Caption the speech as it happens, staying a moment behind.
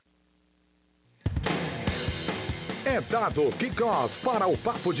É dado kickoff para o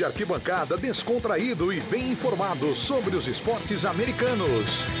papo de arquibancada descontraído e bem informado sobre os esportes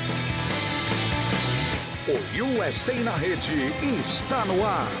americanos. O USA na Rede está no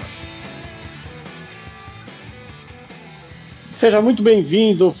ar. Seja muito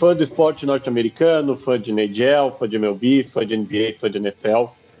bem-vindo, fã do esporte norte-americano, fã de NHL, fã de MLB, fã de NBA, fã de NFL,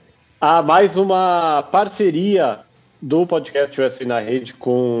 a mais uma parceria do podcast USA na Rede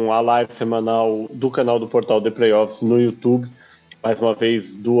com a live semanal do canal do Portal The Playoffs no YouTube. Mais uma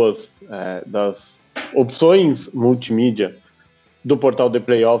vez, duas das opções multimídia do Portal The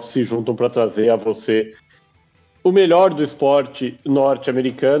Playoffs se juntam para trazer a você o melhor do esporte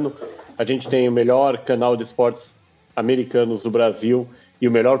norte-americano. A gente tem o melhor canal de esportes americanos do Brasil e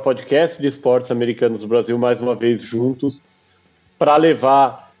o melhor podcast de esportes americanos do Brasil, mais uma vez juntos, para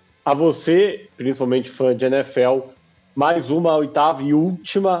levar a você, principalmente fã de NFL, mais uma oitava e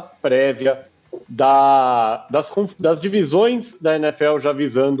última prévia das divisões da NFL, já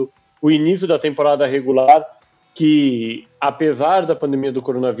visando o início da temporada regular, que, apesar da pandemia do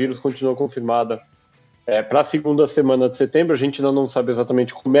coronavírus, continua confirmada para a segunda semana de setembro. A gente ainda não sabe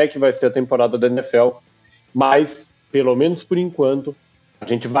exatamente como é que vai ser a temporada da NFL, mas, pelo menos por enquanto, a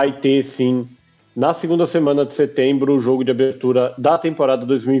gente vai ter, sim, na segunda semana de setembro, o jogo de abertura da temporada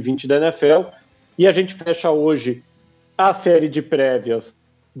 2020 da NFL. E a gente fecha hoje a série de prévias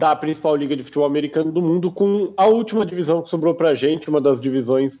da principal liga de futebol americano do mundo com a última divisão que sobrou para a gente, uma das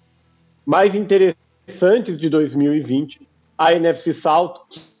divisões mais interessantes de 2020, a NFC South,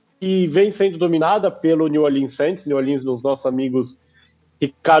 que vem sendo dominada pelo New Orleans Saints, New Orleans dos nossos amigos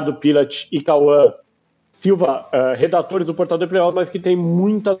Ricardo Pilat e Cauã Silva, redatores do Portal The Playoffs, mas que tem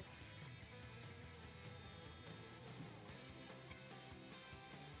muita...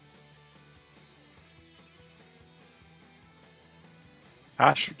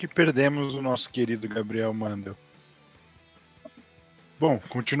 Acho que perdemos o nosso querido Gabriel Mandel. Bom,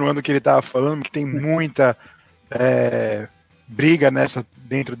 continuando o que ele estava falando, que tem muita briga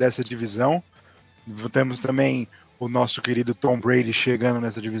dentro dessa divisão. Temos também o nosso querido Tom Brady chegando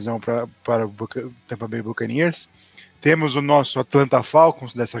nessa divisão para o Tampa Bay Buccaneers. Temos o nosso Atlanta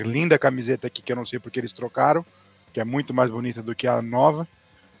Falcons, dessa linda camiseta aqui, que eu não sei porque eles trocaram, que é muito mais bonita do que a nova.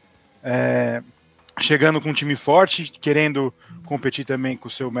 Chegando com um time forte, querendo competir também com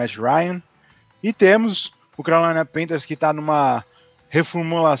o seu Matt Ryan. E temos o Carolina Panthers, que está numa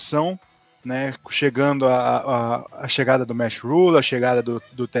reformulação, né, chegando a chegada do Matt Rhule, a chegada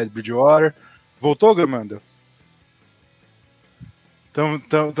do Ted Bridgewater. Voltou, Gamando?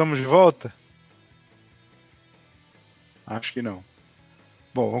 Estamos de volta? Acho que não.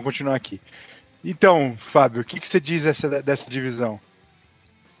 Bom, vamos continuar aqui. Então, Fábio, o que você diz dessa divisão?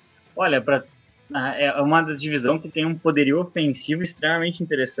 Olha, é uma divisão que tem um poderio ofensivo extremamente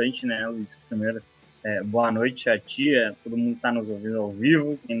interessante, né, Luiz? Primeiro, boa noite a ti, todo mundo está nos ouvindo ao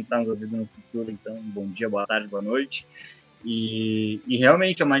vivo, quem não está nos ouvindo no futuro, então, bom dia, boa tarde, boa noite. E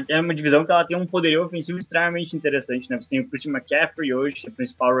realmente é uma divisão que ela tem um poderio ofensivo extremamente interessante, né? Você tem o Christian McCaffrey hoje, que é o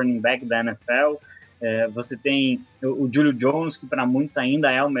principal running back da NFL. Você tem o Julio Jones, que para muitos ainda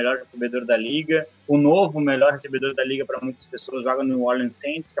é o melhor recebedor da liga. O novo melhor recebedor da liga para muitas pessoas joga no New Orleans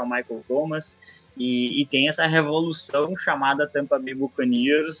Saints, que é o Michael Thomas. E tem essa revolução chamada Tampa Bay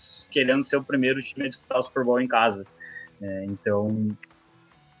Buccaneers, querendo ser o primeiro time a disputar o Super Bowl em casa. Então,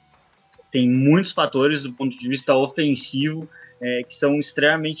 tem muitos fatores do ponto de vista ofensivo que são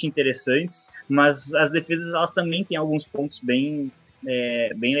extremamente interessantes, mas as defesas elas também têm alguns pontos bem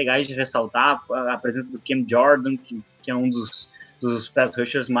legais de ressaltar. A presença do Cam Jordan, que é um dos pass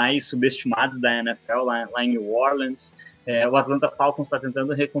rushers mais subestimados da NFL lá em New Orleans. O Atlanta Falcons está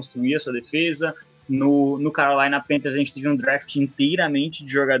tentando reconstruir a sua defesa. No Carolina Panthers a gente teve um draft inteiramente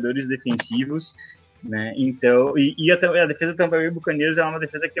de jogadores defensivos, né? Então, a defesa do Tampa Bay Buccaneers é uma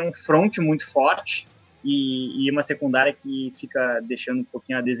defesa que tem um front muito forte e uma secundária que fica deixando um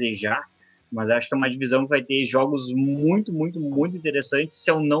pouquinho a desejar, mas acho que é uma divisão que vai ter jogos muito, muito, muito interessantes. Se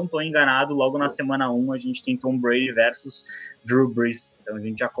eu não estou enganado, logo na semana 1 a gente tem Tom Brady versus Drew Brees, então a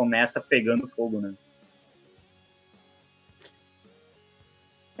gente já começa pegando fogo, né?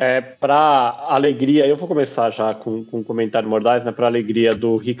 Para alegria, eu vou começar já com um comentário mordaz, né? Para alegria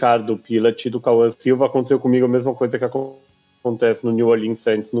do Ricardo Pilat e do Cauã Silva, aconteceu comigo a mesma coisa que acontece no New Orleans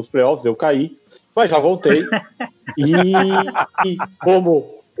Saints nos playoffs. Eu caí, mas já voltei. e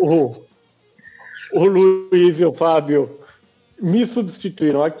como o Luiz e o Fábio me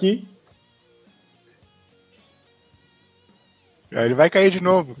substituíram aqui. Ele vai cair de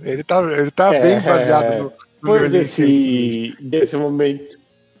novo. Ele tá bem baseado no depois desse momento.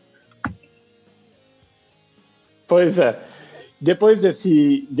 Pois é. Depois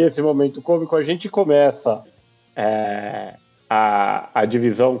desse momento cômico, a gente começa a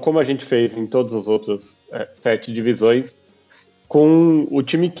divisão, como a gente fez em todas as outras 7 divisões, com o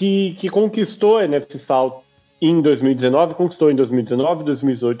time que conquistou a NFC South em 2019, conquistou em 2019,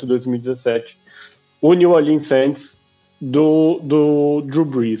 2018 e 2017, o New Orleans Saints do Drew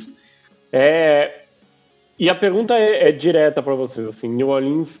Brees. E a pergunta é direta para vocês. Assim, New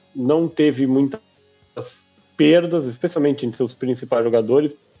Orleans não teve muitas perdas, especialmente em seus principais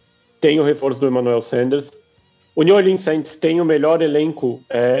jogadores. Tem o reforço do Emmanuel Sanders. O New Orleans Saints tem o melhor elenco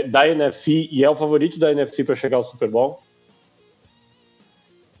da NFC e é o favorito da NFC para chegar ao Super Bowl.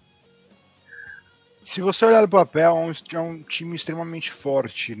 Se você olhar no papel, é um time extremamente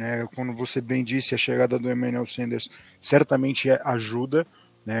forte, né? Como você bem disse, a chegada do Emmanuel Sanders certamente ajuda,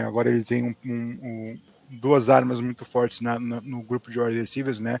 né? Agora ele tem duas armas muito fortes no grupo de wide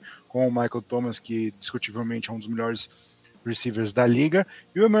receivers, né? Com o Michael Thomas, que discutivelmente é um dos melhores receivers da liga,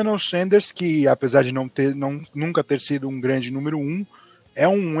 e o Emmanuel Sanders, que apesar de nunca ter sido um grande número 1, é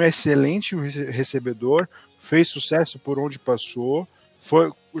um excelente recebedor, fez sucesso por onde passou,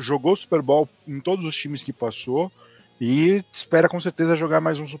 jogou Super Bowl em todos os times que passou e espera com certeza jogar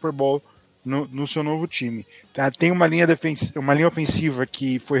mais um Super Bowl no seu novo time. Tem uma linha ofensiva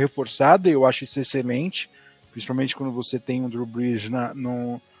que foi reforçada, e eu acho isso excelente, principalmente quando você tem um Drew Brees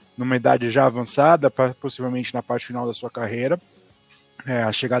numa idade já avançada, possivelmente na parte final da sua carreira.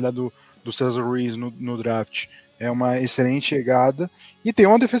 A chegada do Cesar Ruiz no draft é uma excelente chegada, e tem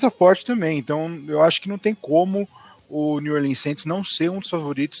uma defesa forte também, então eu acho que não tem como o New Orleans Saints não ser um dos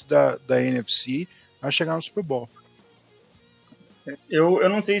favoritos da NFC a chegar no Super Bowl. Eu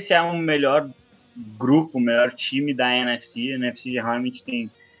não sei se é um melhor grupo, o melhor time da NFC. A NFC realmente tem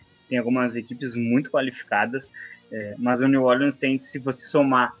algumas equipes muito qualificadas, mas o New Orleans Saints, se você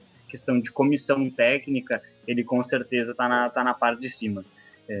somar questão de comissão técnica, ele com certeza tá na parte de cima.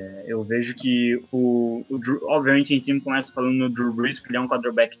 Eu vejo que o Drew, obviamente a gente sempre começa falando no Drew Brees, porque ele é um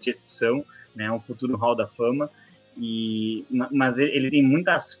quarterback de exceção, né, um futuro Hall da Fama, mas ele tem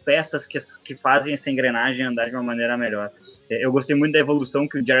muitas peças que fazem essa engrenagem andar de uma maneira melhor. Eu gostei muito da evolução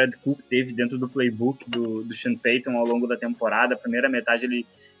que o Jared Cook teve dentro do playbook do Sean Payton ao longo da temporada. A primeira metade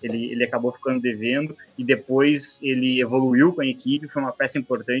ele acabou ficando devendo, e depois ele evoluiu com a equipe, foi uma peça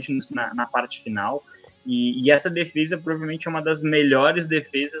importante na parte final. E essa defesa provavelmente é uma das melhores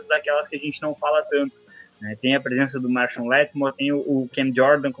defesas daquelas que a gente não fala tanto. Tem a presença do Marshawn Lattimore, tem o Cam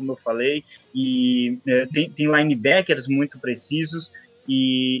Jordan, como eu falei, e tem linebackers muito precisos,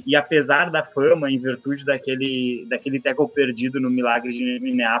 e apesar da fama, em virtude daquele tackle perdido no milagre de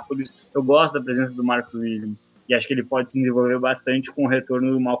Minneapolis, eu gosto da presença do Marcus Williams, e acho que ele pode se desenvolver bastante com o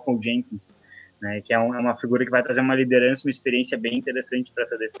retorno do Malcolm Jenkins, né, que é uma figura que vai trazer uma liderança, uma experiência bem interessante para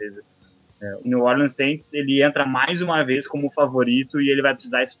essa defesa. O New Orleans Saints, ele entra mais uma vez como favorito, e ele vai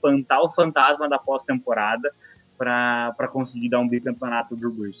precisar espantar o fantasma da pós-temporada para conseguir dar um bicampeonato do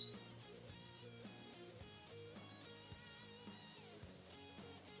Drew Brees.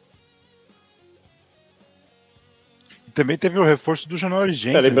 Também teve o reforço do Janoris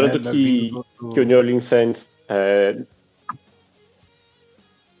Jenkins. Lembrando que o New Orleans Saints...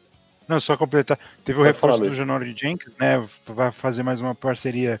 Não, só completar. Teve o reforço do Janoris Jenkins, né? Vai fazer mais uma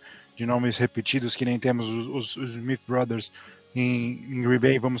parceria de nomes repetidos, que nem temos os Smith Brothers em Green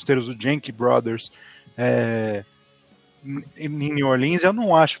Bay, vamos ter os Jenkins Brothers em New Orleans. Eu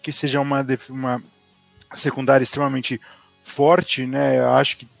não acho que seja uma secundária extremamente forte, né? Eu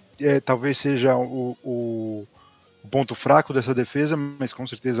acho que talvez seja o ponto fraco dessa defesa, mas com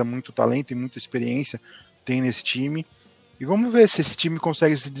certeza muito talento e muita experiência tem nesse time. E vamos ver se esse time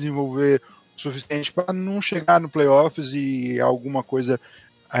consegue se desenvolver o suficiente para não chegar no playoffs e alguma coisa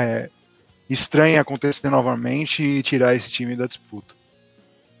estranha acontecer novamente e tirar esse time da disputa.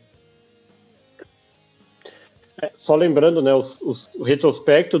 Só lembrando, né, o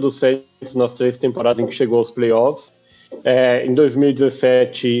retrospecto do Saints nas 3 temporadas em que chegou aos playoffs. Em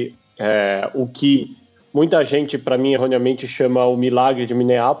 2017, o que muita gente, para mim, erroneamente chama o milagre de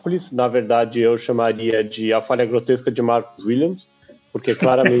Minneapolis. Na verdade, eu chamaria de a falha grotesca de Marcus Williams, porque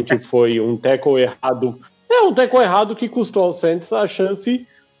claramente foi um tackle errado. Um tackle errado que custou ao Saints a chance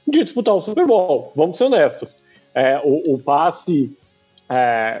de disputar o Super Bowl. Vamos ser honestos. O passe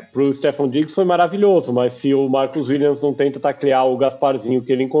para o Stephon Diggs foi maravilhoso, mas se o Marcus Williams não tenta taclear o Gasparzinho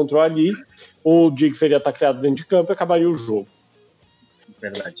que ele encontrou ali, o Diggs seria tacleado dentro de campo e acabaria o jogo.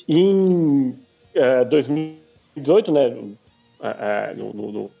 Verdade. Em 2018, né,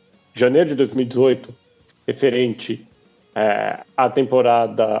 no janeiro de 2018, referente à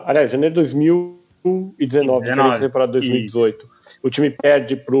temporada... Aliás, janeiro de 2019, referente à temporada 2018. Isso. O time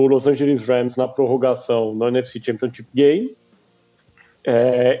perde para o Los Angeles Rams na prorrogação no NFC Championship Game.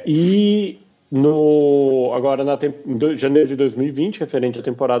 E Agora, em janeiro de 2020, referente à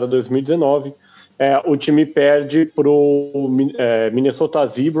temporada 2019, o time perde para o Minnesota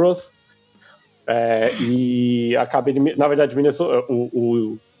Zebras e acaba, na verdade,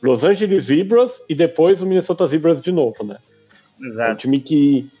 o Los Angeles Zebras e depois o Minnesota Zebras de novo, né? Exato. É um time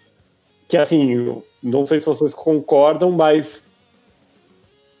que assim, não sei se vocês concordam, mas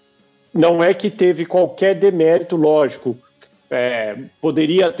não é que teve qualquer demérito, lógico.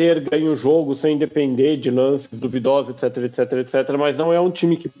 Poderia ter ganho o jogo sem depender de lances duvidosos, etc, mas não é um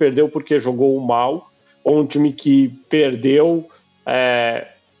time que perdeu porque jogou mal, ou um time que perdeu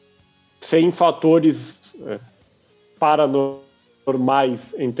sem fatores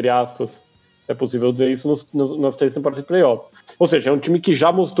paranormais, entre aspas, é possível dizer isso nas 3 temporadas de playoffs. Ou seja, é um time que já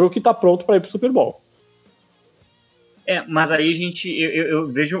mostrou que está pronto para ir para o Super Bowl. Mas aí eu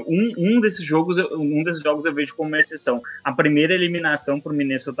vejo um desses jogos eu vejo como uma exceção. A primeira eliminação para o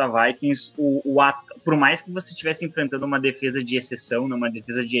Minnesota Vikings, por mais que você estivesse enfrentando uma defesa de exceção, uma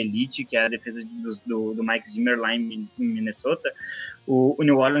defesa de elite, que é a defesa do Mike Zimmer lá em Minnesota, o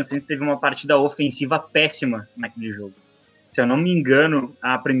New Orleans Saints teve uma partida ofensiva péssima naquele jogo. Se eu não me engano,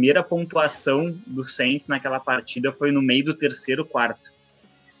 a primeira pontuação do Saints naquela partida foi no meio do terceiro quarto.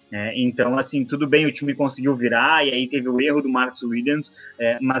 Então, assim, tudo bem, o time conseguiu virar, e aí teve o erro do Marcus Williams,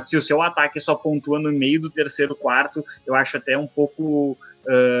 mas se o seu ataque só pontua no meio do terceiro quarto, eu acho até um pouco...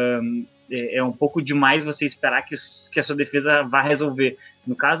 um pouco demais você esperar que a sua defesa vá resolver.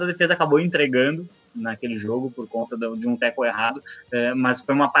 No caso, a defesa acabou entregando naquele jogo por conta de um tackle errado, mas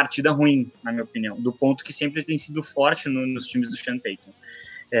foi uma partida ruim, na minha opinião, do ponto que sempre tem sido forte nos times do Sean Payton.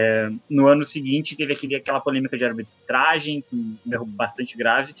 No ano seguinte teve aquela polêmica de arbitragem, um erro bastante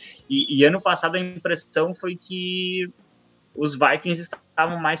grave, e ano passado a impressão foi que os Vikings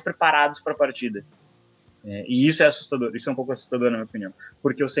estavam mais preparados para a partida. E isso é assustador, isso é um pouco assustador na minha opinião,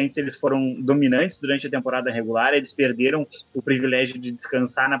 porque os Saints eles foram dominantes durante a temporada regular, eles perderam o privilégio de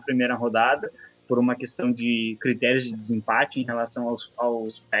descansar na primeira rodada por uma questão de critérios de desempate em relação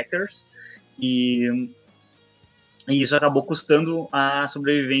aos Packers, e isso acabou custando a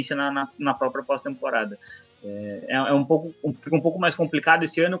sobrevivência na própria pós-temporada. Fica um pouco mais complicado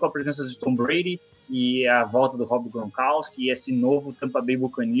esse ano com a presença de Tom Brady e a volta do Rob Gronkowski e esse novo Tampa Bay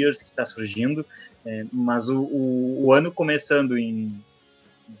Buccaneers que está surgindo, mas o ano começando em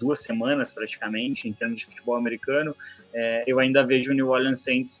 2 semanas praticamente, em termos de futebol americano, eu ainda vejo o New Orleans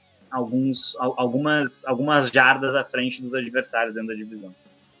Saints algumas jardas à frente dos adversários dentro da divisão.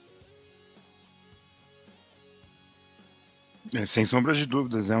 Sem sombra de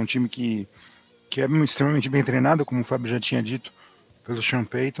dúvidas, é um time que é extremamente bem treinado, como o Fábio já tinha dito, pelo Sean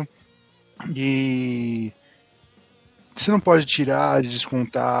Payton, e você não pode tirar,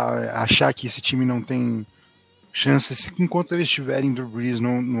 descontar, achar que esse time não tem chances enquanto eles tiverem Drew Brees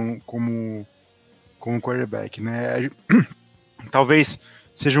como quarterback, né? Talvez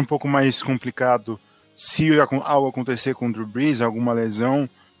seja um pouco mais complicado se algo acontecer com o Drew Brees, alguma lesão,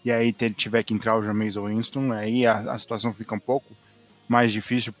 e aí tiver que entrar o Jameis Winston, aí a situação fica um pouco mais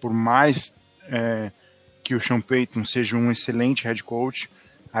difícil, por mais que o Sean Payton seja um excelente head coach,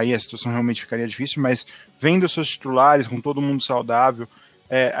 aí a situação realmente ficaria difícil, mas vendo seus titulares, com todo mundo saudável,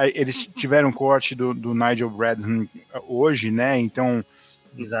 eles tiveram corte do Nigel Bradham hoje, né? Então,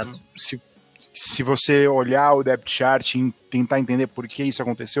 exato. Se você olhar o depth chart e tentar entender por que isso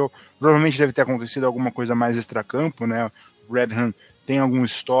aconteceu, provavelmente deve ter acontecido alguma coisa mais extracampo, né? O Bradham tem algum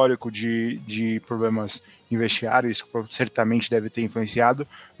histórico de problemas em vestiário, isso certamente deve ter influenciado,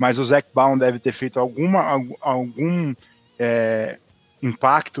 mas o Zac Baun deve ter feito algum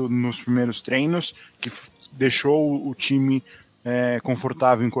impacto nos primeiros treinos que deixou o time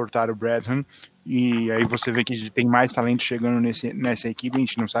confortável em cortar o Bradham, e aí você vê que tem mais talento chegando nessa equipe. A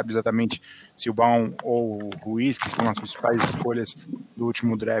gente não sabe exatamente se o Baum ou o Ruiz, que foram as principais escolhas do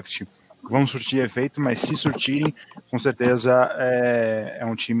último draft, vão surtir efeito, mas se surtirem, com certeza é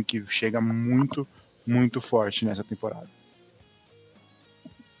um time que chega muito, muito forte nessa temporada.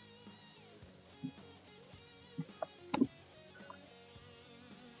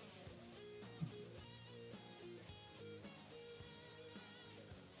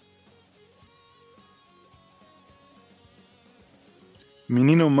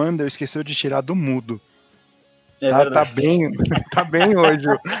 Menino Manda esqueceu de tirar do mudo. Tá bem hoje.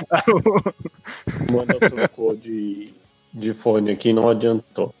 Manda trocou de fone aqui, não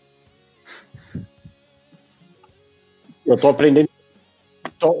adiantou. Eu tô aprendendo.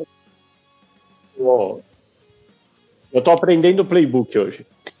 Eu tô aprendendo o playbook hoje.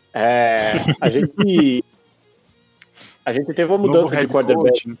 A gente teve uma mudança de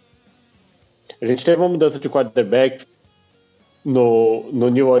quarterback. A gente teve uma mudança de quarterback no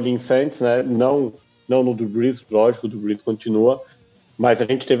New Orleans Saints, né? Não no Drew Brees, lógico, o Drew Brees continua, mas a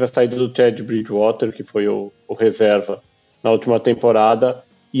gente teve a saída do Ted Bridgewater, que foi o reserva na última temporada,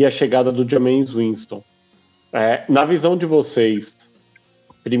 e a chegada do Jameis Winston. Na visão de vocês,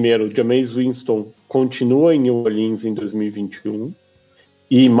 primeiro, o Jameis Winston continua em New Orleans em 2021,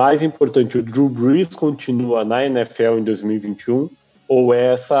 e mais importante, o Drew Brees continua na NFL em 2021, ou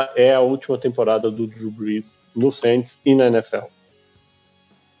essa é a última temporada do Drew Brees no Saints e na NFL?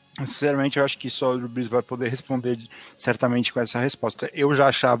 Sinceramente, eu acho que só o Drew Brees vai poder responder certamente com essa resposta. Eu já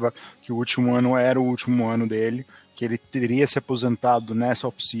achava que o último ano era o último ano dele, que ele teria se aposentado nessa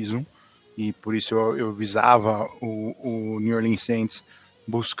off-season, e por isso eu visava o New Orleans Saints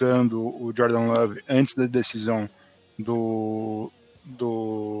buscando o Jordan Love antes da decisão do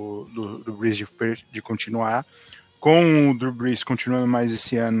Brees de continuar. Com o Drew Brees continuando mais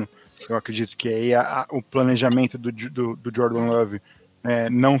esse ano, eu acredito que aí o planejamento do Jordan Love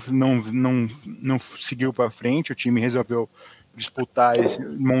não seguiu para frente. O time resolveu disputar,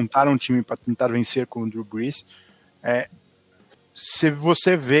 montar um time para tentar vencer com o Drew Brees. Se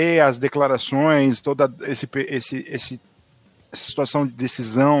você vê as declarações, toda essa situação de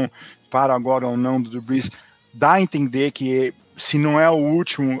decisão para agora ou não do Drew Brees, dá a entender que se não é o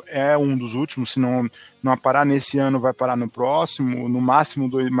último, é um dos últimos. Se não parar nesse ano, vai parar no próximo, no máximo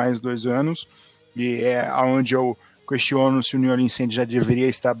mais 2 anos, e é onde eu questiono se o New Orleans Saints já deveria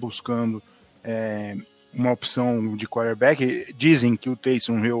estar buscando uma opção de quarterback. Dizem que o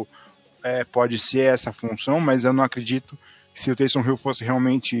Taysom Hill pode ser essa função, mas eu não acredito que se o Taysom Hill fosse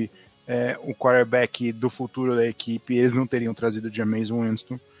realmente o quarterback do futuro da equipe, eles não teriam trazido o Jameis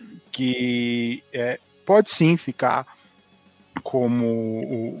Winston, que pode sim ficar como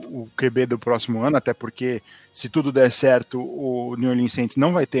o QB do próximo ano, até porque se tudo der certo, o New Orleans Saints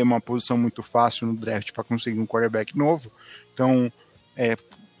não vai ter uma posição muito fácil no draft para conseguir um quarterback novo. Então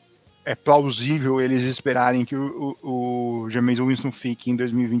é plausível eles esperarem que o Jameis Winston fique em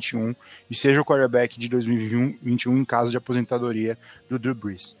 2021 e seja o quarterback de 2021 em caso de aposentadoria do Drew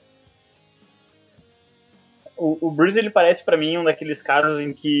Brees. O Brees, ele parece para mim um daqueles casos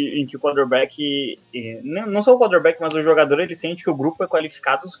em que o quarterback, não só o quarterback, mas o jogador, ele sente que o grupo é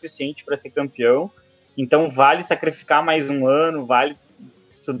qualificado o suficiente para ser campeão, então vale sacrificar mais um ano, vale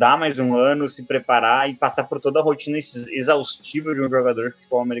estudar mais um ano, se preparar e passar por toda a rotina exaustiva de um jogador de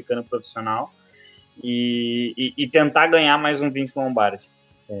futebol americano profissional e tentar ganhar mais um Vince Lombardi.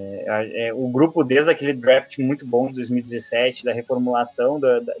 O grupo, desde aquele draft muito bom de 2017, da reformulação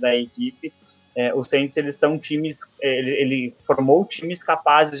da equipe, os Saints, eles são times, ele formou times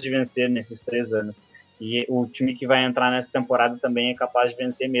capazes de vencer nesses 3 anos, e o time que vai entrar nessa temporada também é capaz de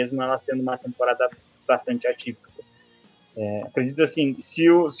vencer, mesmo ela sendo uma temporada bastante atípica. Acredito assim, se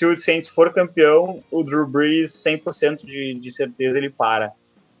o Saints for campeão, o Drew Brees 100% de certeza ele para.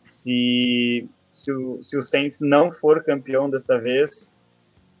 Se o Saints não for campeão desta vez,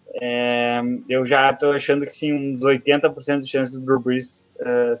 eu já estou achando que sim, uns 80% de chance do Drew Brees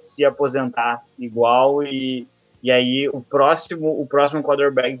se aposentar igual, e aí o próximo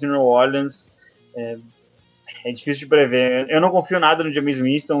quarterback de New Orleans é difícil de prever. Eu não confio nada no Jameis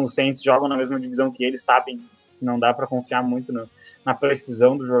Winston. Os Saints jogam na mesma divisão que eles, sabem que não dá para confiar muito na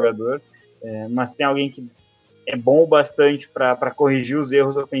precisão do jogador, mas tem alguém que é bom o bastante para corrigir os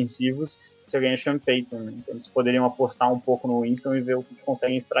erros ofensivos. Se alguém é Sean Payton, né? Então eles poderiam apostar um pouco no Winston e ver o que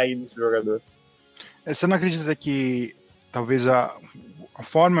conseguem extrair desse jogador. Você não acredita que talvez a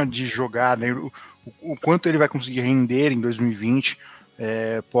forma de jogar, né, o quanto ele vai conseguir render em 2020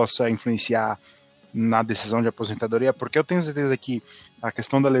 possa influenciar na decisão de aposentadoria? Porque eu tenho certeza que a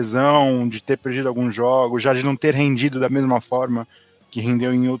questão da lesão, de ter perdido alguns jogos, já de não ter rendido da mesma forma que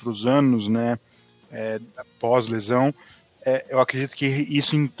rendeu em outros anos, né, pós-lesão, eu acredito que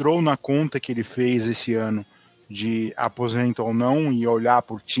isso entrou na conta que ele fez esse ano de aposenta ou não, e olhar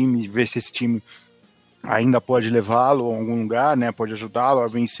por time, ver se esse time ainda pode levá-lo a algum lugar, né, pode ajudá-lo a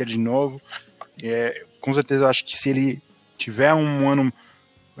vencer de novo. Com certeza eu acho que se ele tiver um ano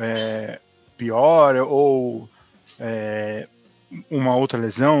pior ou uma outra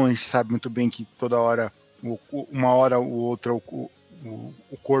lesão, a gente sabe muito bem que toda hora, uma hora ou outra, o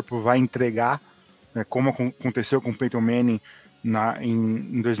corpo vai entregar, né, como aconteceu com o Peyton Manning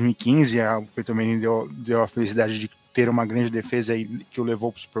em 2015. O Peyton Manning deu a felicidade de ter uma grande defesa que o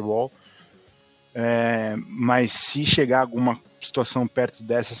levou para o Super Bowl. Mas se chegar alguma situação perto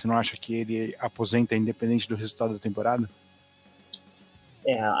dessa, você não acha que ele aposenta independente do resultado da temporada?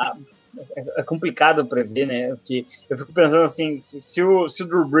 É complicado prever, né? Porque eu fico pensando assim, se o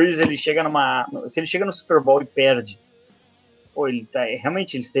Drew Brees ele chega no Super Bowl e perde,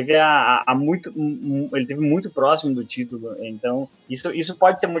 realmente, ele esteve ele esteve muito próximo do título, então isso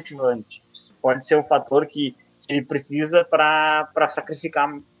pode ser motivante, pode ser um fator que ele precisa para sacrificar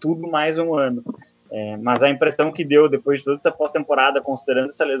tudo mais um ano. Mas a impressão que deu depois de toda essa pós-temporada, considerando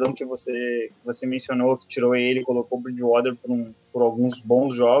essa lesão que você mencionou, que tirou ele, colocou o Bridgewater por alguns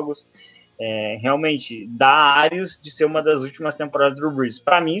bons jogos, realmente dá áreas de ser uma das últimas temporadas do Drew Brees.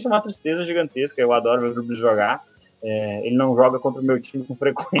 Para mim isso é uma tristeza gigantesca, eu adoro ver o Drew Brees jogar. Ele não joga contra o meu time com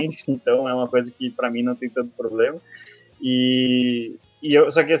frequência, então é uma coisa que para mim não tem tanto problema.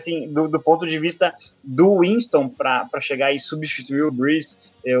 Só que assim, do ponto de vista do Winston para chegar e substituir o Brees,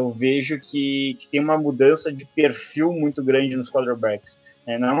 eu vejo que tem uma mudança de perfil muito grande nos quarterbacks.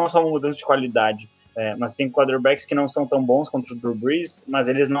 Não é só uma mudança de qualidade, mas tem quarterbacks que não são tão bons quanto o Drew Brees, mas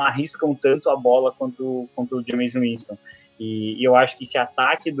eles não arriscam tanto a bola quanto o Jameis Winston. E eu acho que esse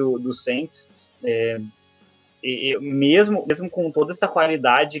ataque do Saints, mesmo com toda essa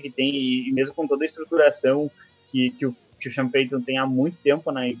qualidade que tem, e mesmo com toda a estruturação que o Sean Payton tem há muito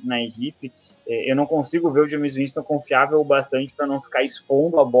tempo na equipe, eu não consigo ver o Jameis Winston confiável o bastante para não ficar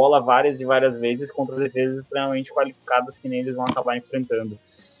expondo a bola várias e várias vezes contra defesas extremamente qualificadas que nem eles vão acabar enfrentando.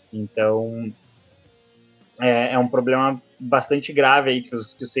 Então, é um problema bastante grave aí que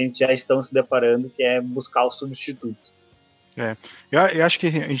os Saints já estão se deparando, que é buscar o substituto. Eu acho que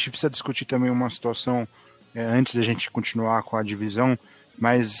a gente precisa discutir também uma situação, antes da gente continuar com a divisão,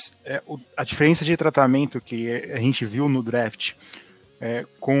 mas a diferença de tratamento que a gente viu no draft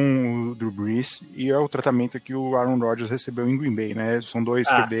com o Drew Brees e é o tratamento que o Aaron Rodgers recebeu em Green Bay, né? São dois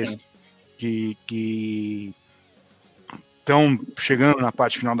QBs que estão chegando na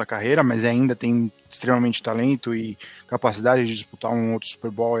parte final da carreira, mas ainda tem extremamente talento e capacidade de disputar um outro Super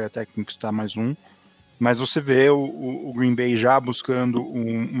Bowl e até conquistar mais um. Mas você vê o Green Bay já buscando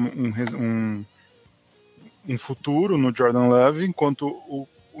um futuro no Jordan Love, enquanto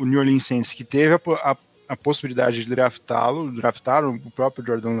o New Orleans Saints, que teve a possibilidade de draftar o próprio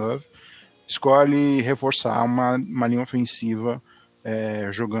Jordan Love, escolhe reforçar uma linha ofensiva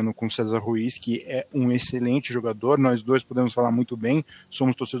jogando com César Ruiz, que é um excelente jogador. Nós dois podemos falar muito bem,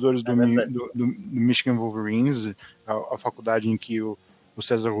 somos torcedores do Michigan Wolverines, a faculdade em que o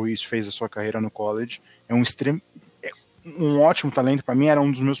César Ruiz fez a sua carreira no college. É um ótimo talento, para mim era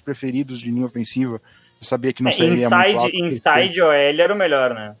um dos meus preferidos de linha ofensiva. Eu sabia que não seria muito alto. Inside OL era o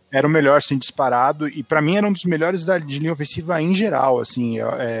melhor, né? Era o melhor, sim, disparado, e para mim era um dos melhores de linha ofensiva em geral, assim.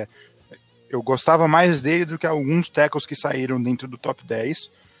 Eu gostava mais dele do que alguns tackles que saíram dentro do top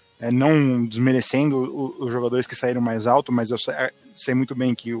 10, não desmerecendo os jogadores que saíram mais alto, mas eu sei muito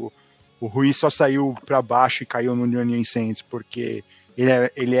bem que o Ruiz só saiu para baixo e caiu no New Orleans Saints porque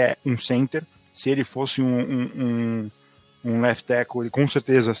ele é um center. Se ele fosse um left tackle, ele com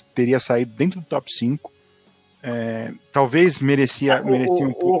certeza teria saído dentro do top 5. Talvez merecia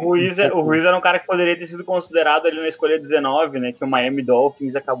um pouco. O Ruiz era um cara que poderia ter sido considerado ali na escolha 19, né? Que o Miami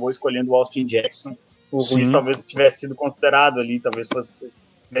Dolphins acabou escolhendo o Austin Jackson. O Ruiz talvez tivesse sido considerado ali, talvez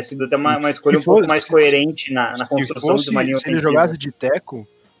tivesse sido até uma escolha um pouco mais coerente na construção de uma linha ofensiva. Se ele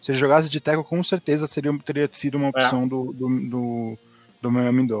jogasse de tackle, com certeza teria sido uma opção do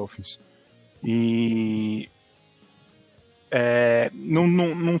Miami Dolphins. E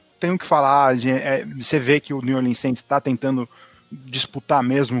não tenho o que falar. Você vê que o New Orleans Saints está tentando disputar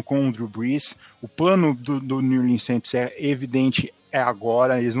mesmo com o Drew Brees. O plano do New Orleans Saints é evidente,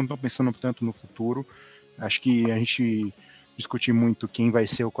 agora. Eles não estão pensando tanto no futuro. Acho que a gente discutir muito quem vai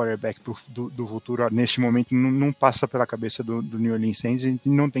ser o quarterback do futuro neste momento não passa pela cabeça do New Orleans Saints e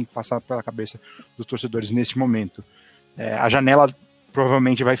não tem que passar pela cabeça dos torcedores neste momento. A janela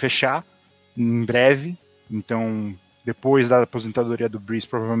provavelmente vai fechar em breve, então depois da aposentadoria do Brees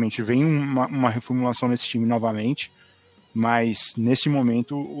provavelmente vem uma reformulação nesse time novamente, mas nesse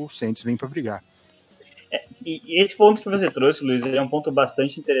momento o Saints vem para brigar. E esse ponto que você trouxe, Luiz, é um ponto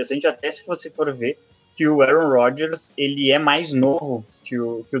bastante interessante, até se você for ver que o Aaron Rodgers ele é mais novo que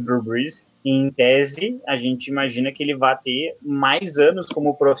o Drew Brees, e em tese a gente imagina que ele vai ter mais anos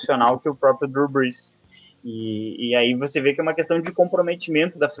como profissional que o próprio Drew Brees. E aí você vê que é uma questão de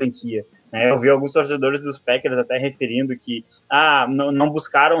comprometimento da franquia, né? Eu vi alguns torcedores dos Packers até referindo que não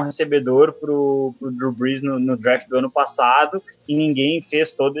buscaram um recebedor pro Drew Brees no draft do ano passado e ninguém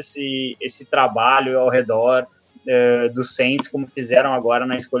fez todo esse trabalho ao redor do Saints como fizeram agora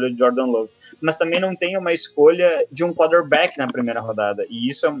na escolha de Jordan Love. Mas também não tem uma escolha de um quarterback na primeira rodada, e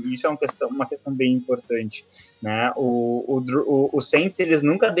isso é uma questão bem importante, né? O Saints, eles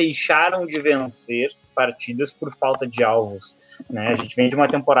nunca deixaram de vencer partidas por falta de alvos, né? A gente vem de uma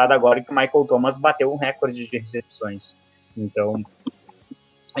temporada agora que o Michael Thomas bateu um recorde de recepções, então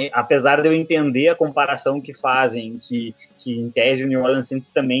apesar de eu entender a comparação que fazem, que em tese o New Orleans Saints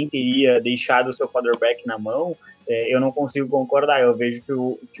também teria deixado o seu quarterback na mão, eu não consigo concordar. Eu vejo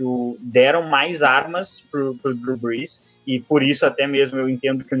que deram mais armas pro Drew Brees, e por isso até mesmo eu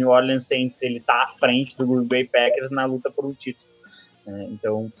entendo que o New Orleans Saints ele tá à frente do Green Bay Packers na luta por um título.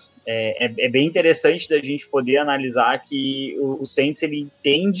 Então é bem interessante da gente poder analisar que o Saints ele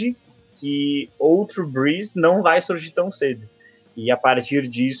entende que outro Brees não vai surgir tão cedo. E a partir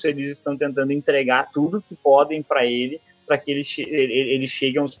disso, eles estão tentando entregar tudo que podem para ele, para que ele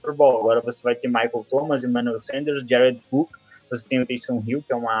chegue ao Super Bowl. Agora você vai ter Michael Thomas, Emmanuel Sanders, Jared Cook, você tem o Taysom Hill,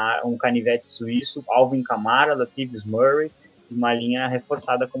 que é um canivete suíço, Alvin Kamara, Latavius Murray, uma linha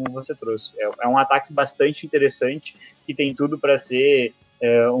reforçada como você trouxe. É um ataque bastante interessante, que tem tudo para ser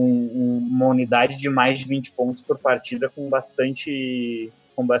uma unidade de mais de 20 pontos por partida, com bastante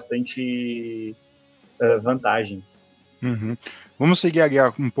vantagem. Uhum. Vamos seguir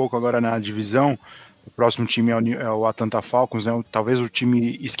um pouco agora na divisão. O próximo time é o Atlanta Falcons, né? Talvez o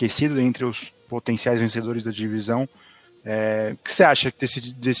time esquecido entre os potenciais vencedores da divisão. O que você acha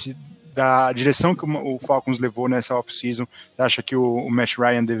da direção que o Falcons levou nessa off-season? Você acha que o Matt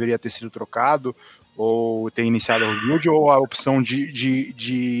Ryan deveria ter sido trocado ou ter iniciado o rebuild, ou a opção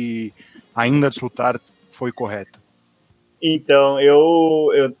de ainda desfrutar foi correta? Então, eu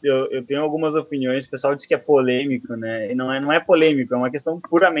tenho algumas opiniões. O pessoal diz que é polêmico, né? E não é polêmico, é uma questão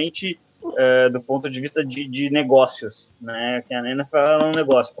puramente do ponto de vista de negócios, né? Que a NFL é um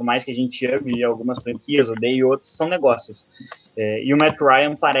negócio, por mais que a gente ame algumas franquias, odeie outras, são negócios. E o Matt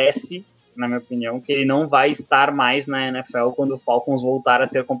Ryan parece, na minha opinião, que ele não vai estar mais na NFL quando o Falcons voltar a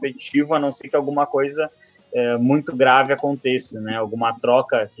ser competitivo, a não ser que alguma coisa muito grave aconteça, né? Alguma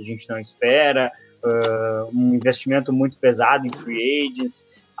troca que a gente não espera, um investimento muito pesado em free agents,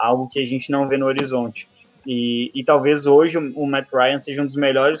 algo que a gente não vê no horizonte. E talvez hoje o Matt Ryan seja um dos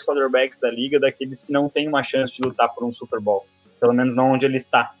melhores quarterbacks da liga, daqueles que não tem uma chance de lutar por um Super Bowl, pelo menos não onde ele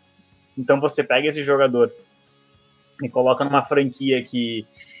está. Então você pega esse jogador e coloca numa franquia que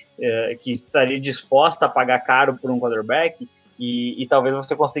estaria disposta a pagar caro por um quarterback, e talvez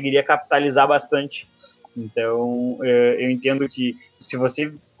você conseguiria capitalizar bastante. Então, eu entendo que se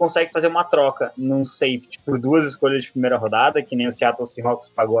você consegue fazer uma troca num safety por 2 escolhas de primeira rodada, que nem o Seattle Seahawks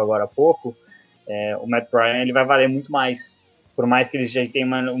pagou agora há pouco, o Matt Ryan ele vai valer muito mais. Por mais que ele já tenha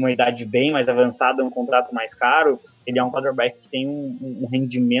uma idade bem mais avançada, um contrato mais caro, ele é um quarterback que tem um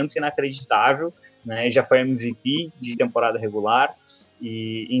rendimento inacreditável, né? Já foi MVP de temporada regular.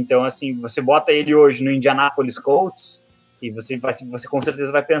 E então, assim, você bota ele hoje no Indianapolis Colts, e você com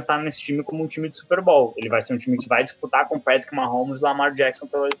certeza vai pensar nesse time como um time de Super Bowl. Ele vai ser um time que vai disputar com Patrick Mahomes e Lamar Jackson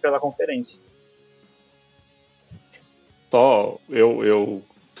pela conferência. Eu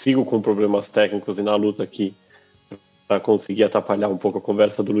sigo com problemas técnicos e na luta aqui para conseguir atrapalhar um pouco a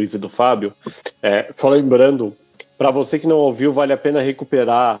conversa do Luiz e do Fábio. Só lembrando, para você que não ouviu, vale a pena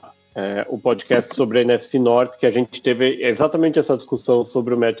recuperar o podcast sobre a NFC Norte, que a gente teve exatamente essa discussão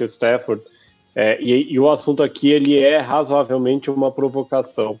sobre o Matthew Stafford. E o assunto aqui ele é razoavelmente uma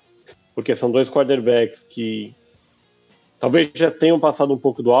provocação, porque são 2 quarterbacks que talvez já tenham passado um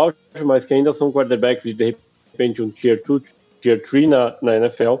pouco do auge, mas que ainda são quarterbacks de repente um Tier 2, Tier 3 na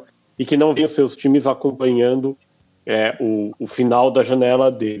NFL, e que não vêm os seus times acompanhando o final da janela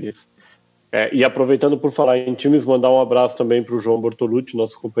deles. E aproveitando por falar em times, mandar um abraço também para o João Bortolucci,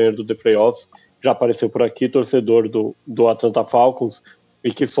 nosso companheiro do The Playoffs, já apareceu por aqui, torcedor do Atlanta Falcons,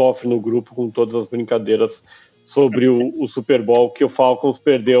 e que sofre no grupo com todas as brincadeiras sobre o Super Bowl que o Falcons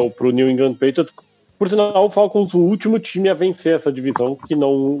perdeu para o New England Patriots. Por sinal, o Falcons, o último time a vencer essa divisão, que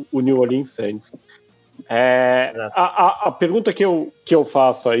não o New Orleans Saints. A pergunta que eu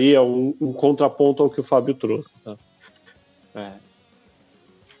faço aí é um contraponto ao que o Fábio trouxe. Tá?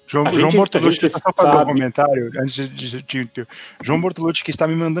 João Bortolucci, só fazer um comentário antes de João Bortolucci, que está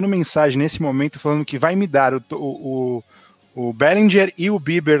me mandando mensagem nesse momento falando que vai me dar o Bellinger e o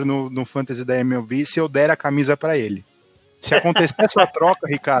Bieber no Fantasy da MLB se eu der a camisa para ele. Se acontecer essa troca,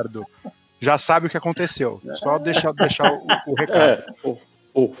 Ricardo, já sabe o que aconteceu. Só deixar o recado.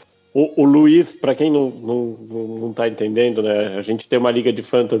 O Luiz, para quem não tá entendendo, né, a gente tem uma liga de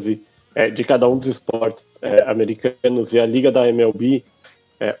fantasy de cada um dos esportes americanos, e a liga da MLB,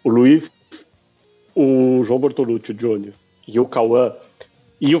 o Luiz, o João Bortolucci, o Jones e o Cauã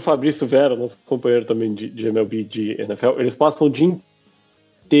e o Fabrício Vera, nosso companheiro também de MLB, de NFL, eles passam o dia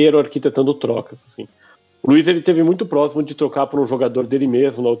inteiro arquitetando trocas. Assim. O Luiz ele teve muito próximo de trocar por um jogador dele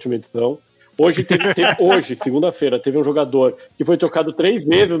mesmo na última edição. Hoje, segunda-feira, teve um jogador que foi trocado 3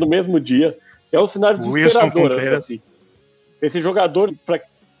 vezes no mesmo dia. É um cenário desesperador. Assim. Esse jogador,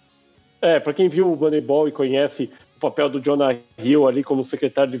 para quem viu o Moneyball e conhece papel do Jonah Hill ali como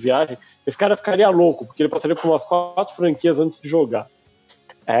secretário de viagem, esse cara ficaria louco, porque ele passaria por umas 4 franquias antes de jogar.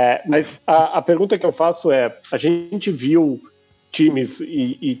 Mas a pergunta que eu faço é, a gente viu times,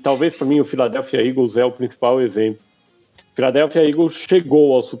 e talvez para mim o Philadelphia Eagles é o principal exemplo. O Philadelphia Eagles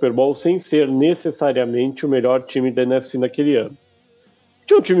chegou ao Super Bowl sem ser necessariamente o melhor time da NFC naquele ano.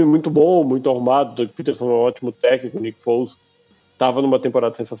 Tinha um time muito bom, muito arrumado, Doug Peterson é um ótimo técnico, Nick Foles estava numa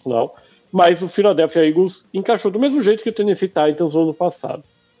temporada sensacional, mas o Philadelphia Eagles encaixou do mesmo jeito que o Tennessee Titans no ano passado.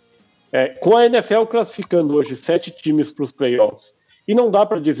 Com a NFL classificando hoje 7 times para os playoffs, e não dá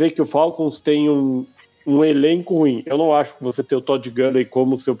para dizer que o Falcons tem um elenco ruim. Eu não acho que você ter o Todd Gurley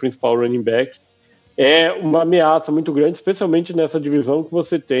como seu principal running back é uma ameaça muito grande, especialmente nessa divisão que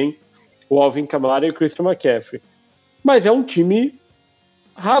você tem o Alvin Kamara e o Christian McCaffrey. Mas é um time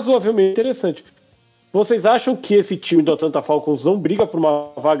razoavelmente interessante. Vocês acham que esse time do Atlanta Falcons não briga por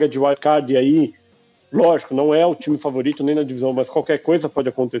uma vaga de wildcard e aí, lógico, não é o time favorito nem na divisão, mas qualquer coisa pode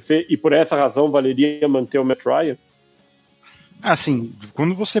acontecer e por essa razão valeria manter o Matt Ryan? Assim,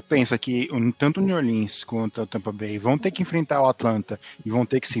 quando você pensa que tanto o New Orleans quanto o Tampa Bay vão ter que enfrentar o Atlanta e vão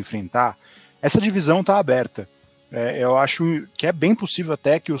ter que se enfrentar, essa divisão está aberta. Eu acho que é bem possível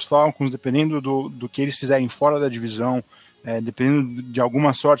até que os Falcons, dependendo do que eles fizerem fora da divisão, dependendo de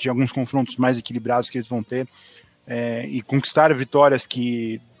alguma sorte, de alguns confrontos mais equilibrados que eles vão ter, e conquistar vitórias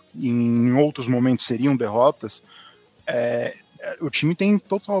que em outros momentos seriam derrotas, o time tem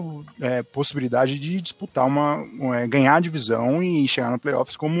total possibilidade de disputar ganhar a divisão e chegar no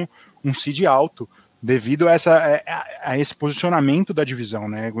playoffs como um seed alto, devido a esse posicionamento da divisão,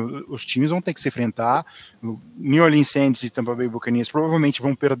 né? Os times vão ter que se enfrentar. O New Orleans Saints e Tampa Bay Buccaneers provavelmente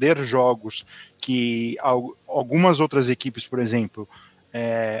vão perder jogos que algumas outras equipes, por exemplo,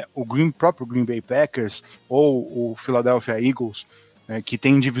 o próprio Green Bay Packers ou o Philadelphia Eagles, que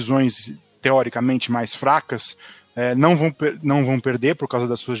tem divisões teoricamente mais fracas, não vão perder por causa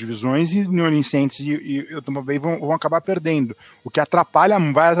das suas divisões, e New Orleans Saints e o Tampa Bay vão acabar perdendo, o que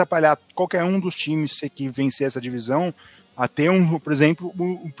vai atrapalhar qualquer um dos times que vencer essa divisão a ter, por exemplo,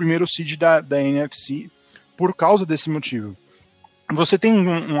 o primeiro seed da NFC por causa desse motivo. Você tem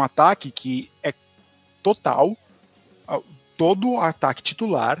um ataque que é total, todo o ataque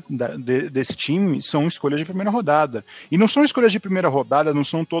titular desse time são escolhas de primeira rodada. E não são escolhas de primeira rodada, não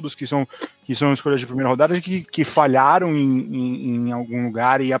são todos que são escolhas de primeira rodada que falharam em algum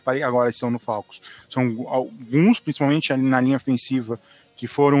lugar e agora estão no Falcons. São alguns, principalmente na linha ofensiva, que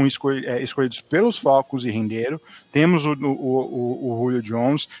foram escolhidos pelos Falcons e renderam. Temos o Julio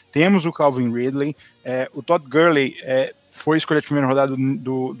Jones, temos o Calvin Ridley, o Todd Gurley foi escolha de primeira rodada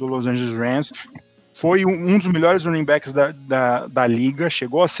do Los Angeles Rams. Foi um dos melhores running backs da liga,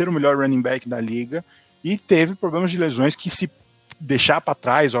 chegou a ser o melhor running back da liga e teve problemas de lesões que, se deixar para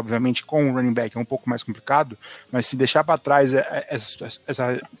trás, obviamente com o running back é um pouco mais complicado, mas se deixar para trás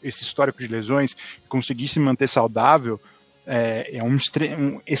esse histórico de lesões e conseguir se manter saudável, é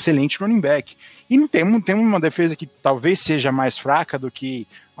um excelente running back. E tem uma defesa que talvez seja mais fraca do que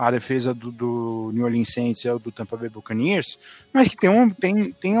a defesa do New Orleans Saints ou do Tampa Bay Buccaneers, mas que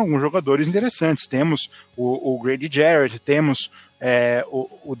tem alguns jogadores interessantes. Temos o Grady Jarrett, temos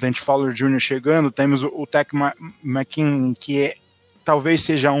o Dante Fowler Jr. chegando, temos o Tech McKinnon, que talvez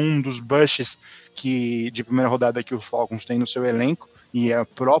seja um dos bushes de primeira rodada que o Falcons tem no seu elenco, e é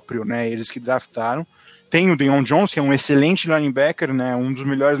próprio, né, eles que draftaram. Tem o Deion Jones, que é um excelente linebacker, né, um dos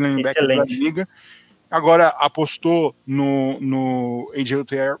melhores linebackers da liga. Agora apostou no AJ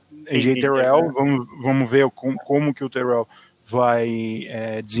Terrell. Vamos ver como que o Terrell vai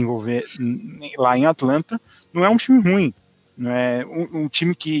desenvolver lá em Atlanta. Não é um time ruim. Não é um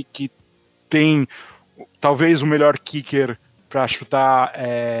time que tem talvez o melhor kicker para chutar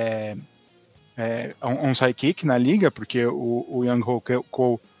onside kick na liga, porque o Young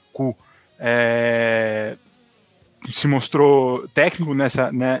Ko se mostrou técnico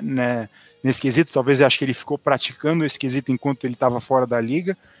nesse quesito. Talvez eu acho que ele ficou praticando esse quesito enquanto ele estava fora da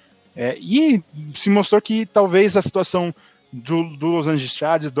liga, e se mostrou que talvez a situação do Los Angeles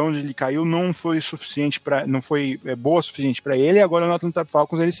Chargers, de onde ele caiu, não foi boa o suficiente para ele, e agora no Atlanta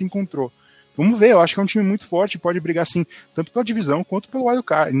Falcons ele se encontrou. Vamos ver, eu acho que é um time muito forte, pode brigar sim, tanto pela divisão quanto pelo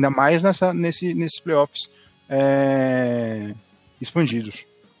wildcard, ainda mais nesses playoffs expandidos.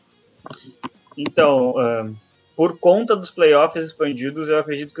 Então, por conta dos playoffs expandidos, eu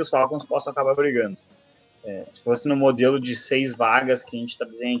acredito que os Falcons possam acabar brigando. Se fosse no modelo de 6 vagas que a gente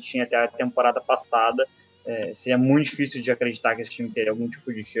tinha até a temporada passada, seria muito difícil de acreditar que esse time teria algum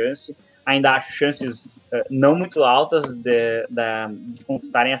tipo de chance. Ainda acho chances não muito altas de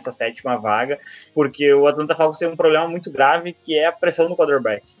conquistarem essa 7ª vaga, porque o Atlanta Falcons tem um problema muito grave, que é a pressão no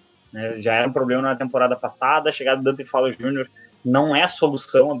quarterback. né? Já era um problema na temporada passada, a chegada do Dante Fowler Jr. não é a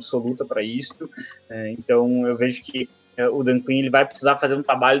solução absoluta para isso, então eu vejo que o Dan Quinn ele vai precisar fazer um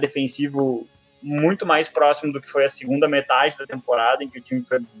trabalho defensivo muito mais próximo do que foi a segunda metade da temporada, em que o time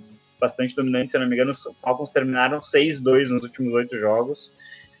foi bastante dominante. Se eu não me engano, os Falcons terminaram 6-2 nos últimos 8 jogos,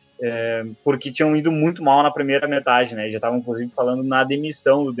 porque tinham ido muito mal na primeira metade, né? Já estavam, inclusive, falando na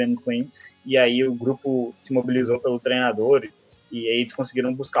demissão do Dan Quinn, e aí o grupo se mobilizou pelo treinador, e aí eles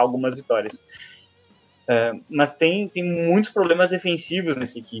conseguiram buscar algumas vitórias. Mas tem muitos problemas defensivos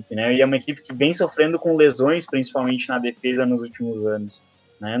nessa equipe, né? E é uma equipe que vem sofrendo com lesões, principalmente na defesa, nos últimos anos,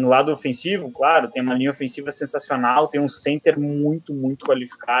 né? No lado ofensivo, claro, tem uma linha ofensiva sensacional, tem um center muito, muito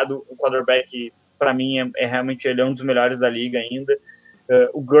qualificado. O quarterback, para mim, realmente ele é um dos melhores da liga ainda.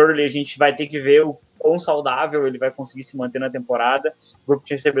 O Gurley, a gente vai ter que ver o quão saudável ele vai conseguir se manter na temporada. O grupo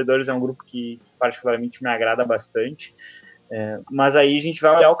de recebedores é um grupo que particularmente me agrada bastante. Mas aí a gente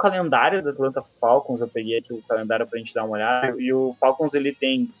vai olhar o calendário do Atlanta Falcons. Eu peguei aqui o calendário para a gente dar uma olhada, e o Falcons ele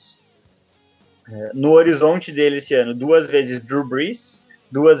tem no horizonte dele esse ano 2 vezes Drew Brees,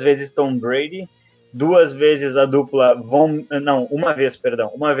 2 vezes Tom Brady, 2 vezes a dupla uma vez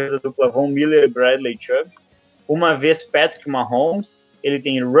a dupla Von Miller e Bradley Chubb, uma vez Patrick Mahomes. Ele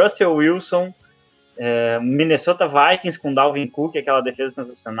tem Russell Wilson, Minnesota Vikings com Dalvin Cook, aquela defesa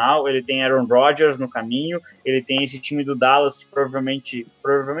sensacional. Ele tem Aaron Rodgers no caminho. Ele tem esse time do Dallas que provavelmente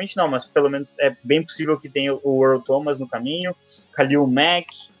não, mas pelo menos é bem possível que tenha o Earl Thomas no caminho, Khalil Mack.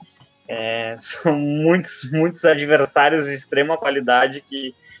 São muitos adversários de extrema qualidade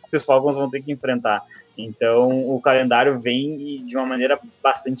que os Falcons vão ter que enfrentar. Então o calendário vem de uma maneira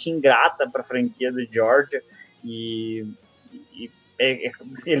bastante ingrata para a franquia do Georgia, e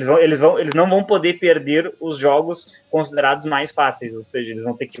assim, eles não vão poder perder os jogos considerados mais fáceis, ou seja, eles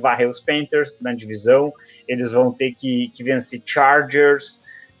vão ter que varrer os Panthers na divisão, eles vão ter que vencer Chargers,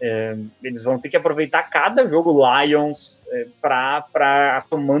 eles vão ter que aproveitar cada jogo Lions para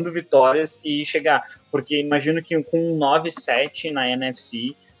tomando vitórias e chegar, porque imagino que com 9-7 na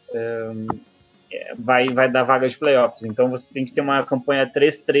NFC vai dar vaga de playoffs. Então você tem que ter uma campanha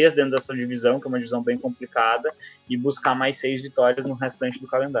 3-3 dentro da sua divisão, que é uma divisão bem complicada, e buscar mais 6 vitórias no restante do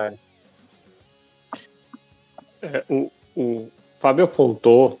calendário. O Fábio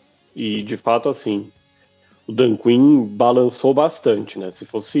apontou, e de fato assim, o Dan Quinn balançou bastante, né? Se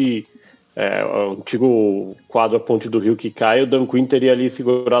fosse o antigo quadro A Ponte do Rio que cai, o Dan Quinn teria ali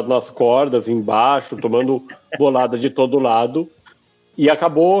segurado nas cordas, embaixo, tomando bolada de todo lado, e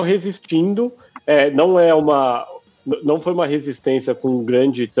acabou resistindo. Não foi uma resistência com um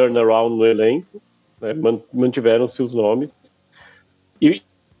grande turnaround no elenco, né? Mantiveram-se os nomes. E,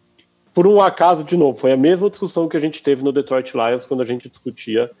 por um acaso, de novo, foi a mesma discussão que a gente teve no Detroit Lions quando a gente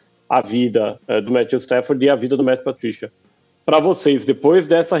discutia a vida do Matthew Stafford e a vida do Matt Patricia. Para vocês, depois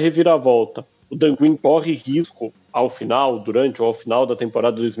dessa reviravolta, o Dan Quinn corre risco durante ou ao final da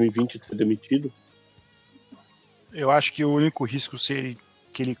temporada 2020 de ser demitido? Eu acho que o único risco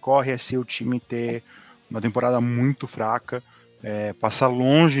que ele corre é se o time ter uma temporada muito fraca, passar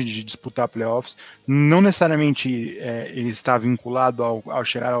longe de disputar playoffs. Não necessariamente ele está vinculado ao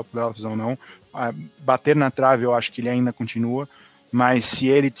chegar ao playoffs ou não. Bater na trave eu acho que ele ainda continua, mas se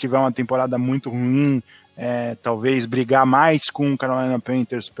ele tiver uma temporada muito ruim, talvez brigar mais com o Carolina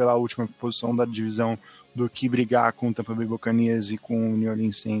Panthers pela última posição da divisão do que brigar com o Tampa Bay Buccaneers e com o New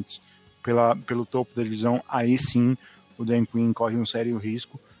Orleans Saints pelo topo da divisão. Aí sim o Dan Quinn corre um sério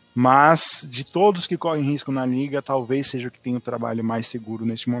risco, mas de todos que correm risco na liga, talvez seja o que tem o trabalho mais seguro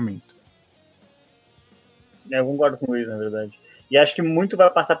neste momento. Eu concordo com o Luiz, na verdade. E acho que muito vai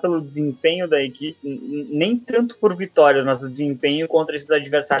passar pelo desempenho da equipe, nem tanto por vitórias, mas o desempenho contra esses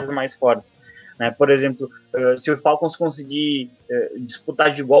adversários mais fortes, né? Por exemplo, se o Falcons conseguir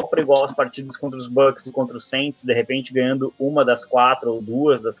disputar de igual para igual as partidas contra os Bucks e contra os Saints, de repente ganhando uma das 4 ou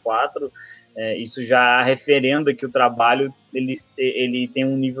 2 das 4, isso já referenda que o trabalho ele tem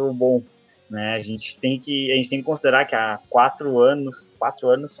um nível bom, né? A gente tem que considerar que há 4 anos,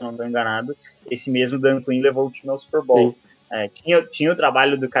 se não estou enganado, esse mesmo Dan Quinn levou o time ao Super Bowl. Tinha o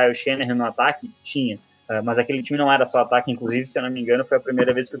trabalho do Kyle Shanahan no ataque? Tinha. Mas aquele time não era só ataque, inclusive, se eu não me engano, foi a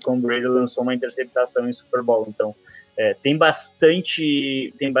primeira vez que o Tom Brady lançou uma interceptação em Super Bowl. Então, tem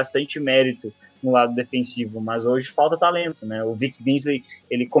bastante mérito no lado defensivo, mas hoje falta talento, né? O Vic Beasley,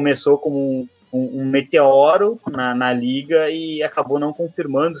 ele começou como um meteoro na liga e acabou não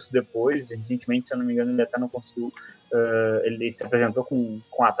confirmando-se depois. Recentemente, se eu não me engano, ele até não conseguiu. Ele se apresentou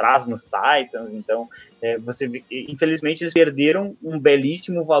com atraso nos Titans. Então, você vê, infelizmente, eles perderam um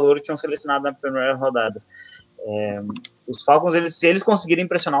belíssimo valor que tinham selecionado na primeira rodada. Os Falcons, se eles conseguirem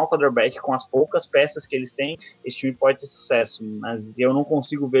pressionar o quarterback com as poucas peças que eles têm, esse time pode ter sucesso, mas eu não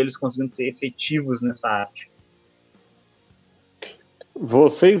consigo ver eles conseguindo ser efetivos nessa arte.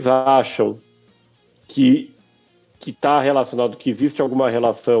 Vocês acham que está relacionado, que existe alguma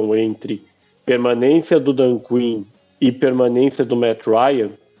relação entre permanência do Dan Quinn e permanência do Matt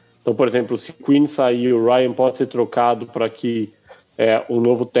Ryan? Então, por exemplo, se Quinn sair, o Ryan pode ser trocado para que um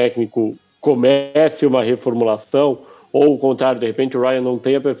novo técnico comece uma reformulação, ou o contrário, de repente o Ryan não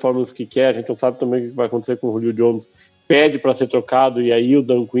tem a performance que quer, a gente não sabe também o que vai acontecer com o Julio Jones, pede para ser trocado e aí o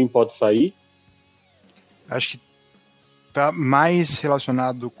Dan Quinn pode sair? Acho que está mais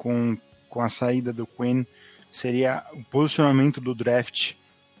relacionado com a saída do Quinn, seria o posicionamento do draft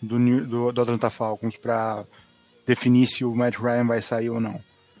do Atlanta Falcons para definir se o Matt Ryan vai sair ou não.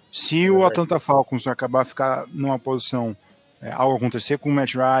 Se o Atlanta Falcons acabar ficar numa posição, algo acontecer com o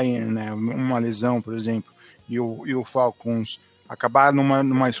Matt Ryan, né, uma lesão, por exemplo, e o Falcons acabar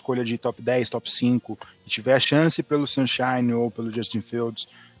numa escolha de top 10, top 5, e tiver chance pelo Sunshine ou pelo Justin Fields,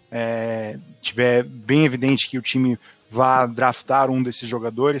 tiver bem evidente que o time vá draftar um desses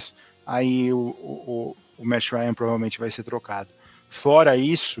jogadores, aí o Matt Ryan provavelmente vai ser trocado. Fora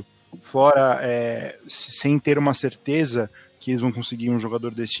isso, sem ter uma certeza que eles vão conseguir um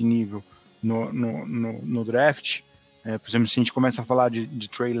jogador desse nível no draft, por exemplo, se a gente começa a falar de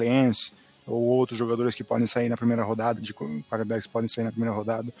Trey Lance ou outros jogadores que podem sair na primeira rodada, de quarterbacks que podem sair na primeira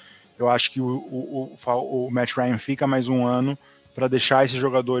rodada, eu acho que o Matt Ryan fica mais um ano para deixar esses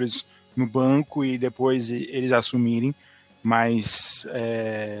jogadores no banco e depois eles assumirem, mas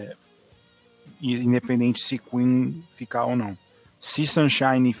independente se Quinn ficar ou não. Se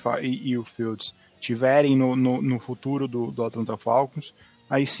Sunshine e o Fields tiverem no futuro do Atlanta Falcons,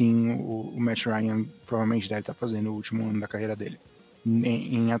 aí sim o Matt Ryan provavelmente deve estar fazendo o último ano da carreira dele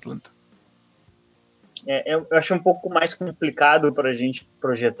em Atlanta. Eu acho um pouco mais complicado para a gente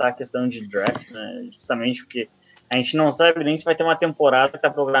projetar a questão de draft, né? Justamente porque a gente não sabe nem se vai ter uma temporada que está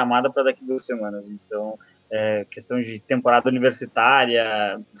programada para daqui 2 semanas. Então, questão de temporada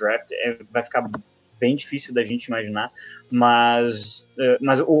universitária, draft, vai ficar bem difícil da gente imaginar, mas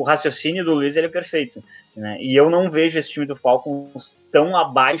o raciocínio do Luiz ele é perfeito, né? E eu não vejo esse time do Falcons tão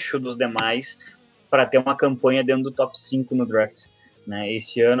abaixo dos demais para ter uma campanha dentro do top 5 no draft, né?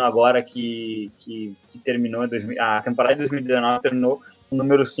 Esse ano agora que terminou, a temporada de 2019 terminou, o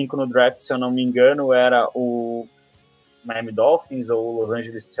número 5 no draft, se eu não me engano, era o Miami Dolphins ou Los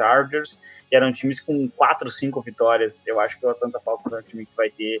Angeles Chargers, e eram times com 4 ou 5 vitórias. Eu acho que o Atlanta Falcons é um time que vai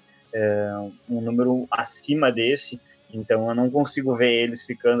ter um número acima desse, então eu não consigo ver eles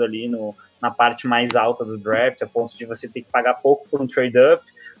ficando ali na parte mais alta do draft, a ponto de você ter que pagar pouco por um trade-up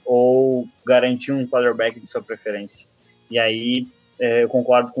ou garantir um quarterback de sua preferência. E aí eu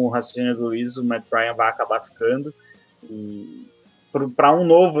concordo com o raciocínio do Luiz, o Matt Ryan vai acabar ficando, e para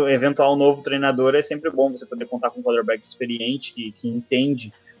um eventual novo treinador é sempre bom você poder contar com um quarterback experiente que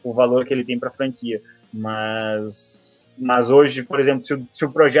entende o valor que ele tem para a franquia, mas hoje, por exemplo, se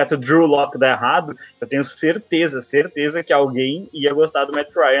o projeto Drew Lock der errado, eu tenho certeza que alguém ia gostar do Matt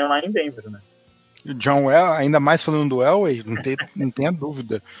Ryan lá em Denver, né? John Elway, ainda mais falando do Elway, não tenha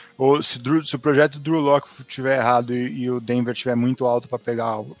dúvida. Ou se o projeto Drew Lock estiver errado e o Denver estiver muito alto para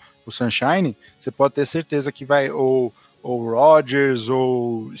pegar o Sunshine, você pode ter certeza que vai ou Rodgers,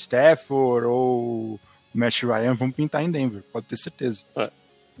 ou Stafford, ou Matt Ryan vão pintar em Denver, pode ter certeza.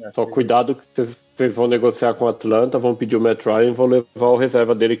 Só cuidado que vocês vão negociar com o Atlanta, vão pedir o Matt Ryan, vão levar o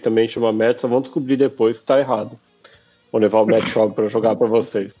reserva dele que também chama Matt, só vão descobrir depois que tá errado. Vão levar o Matt Schaub para jogar para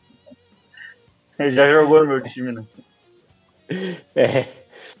vocês. Ele já jogou no meu time, né?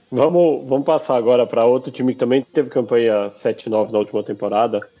 Vamos passar agora para outro time que também teve campanha 7-9 na última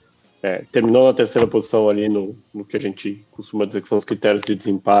temporada. Terminou na terceira posição ali no que a gente costuma dizer que são os critérios de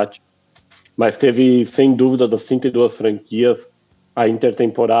desempate. Mas teve, sem dúvida, das 32 franquias, a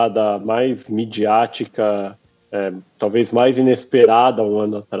intertemporada mais midiática, talvez mais inesperada um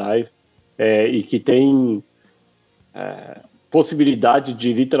ano atrás, e que tem possibilidade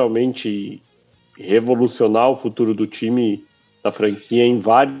de literalmente revolucionar o futuro do time, da franquia, em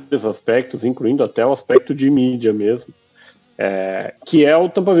vários aspectos, incluindo até o aspecto de mídia mesmo, que é o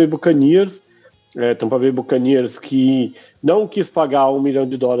Tampa Bay Buccaneers. Tampa Bay Buccaneers que não quis pagar $1 milhão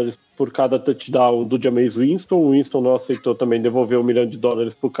por cada touchdown do Jameis Winston. O Winston não aceitou também devolver $1 milhão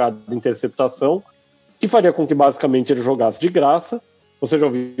por cada interceptação, que faria com que basicamente ele jogasse de graça. Você já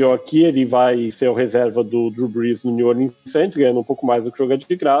ouviu aqui, ele vai ser o reserva do Drew Brees no New Orleans Saints, ganhando um pouco mais do que jogar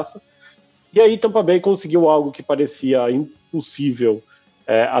de graça. E aí Tampa Bay conseguiu algo que parecia impossível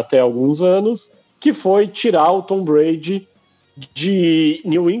até alguns anos, que foi tirar o Tom Brady de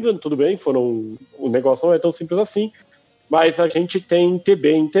New England. Tudo bem, foram o negócio não é tão simples assim, mas a gente tem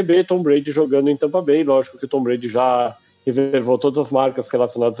TB em TB, Tom Brady jogando em Tampa Bay, lógico que o Tom Brady já reservou todas as marcas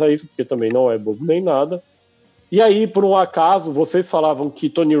relacionadas a isso, porque também não é bobo nem nada. E aí, por um acaso, vocês falavam que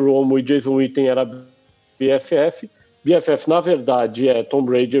Tony Romo e Jason Witten era BFF. BFF, na verdade, é Tom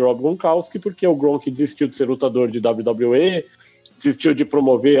Brady e Rob Gronkowski, porque o Gronk desistiu de ser lutador de WWE, desistiu de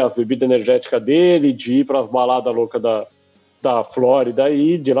promover as bebidas energéticas dele, de ir para as baladas loucas da Flórida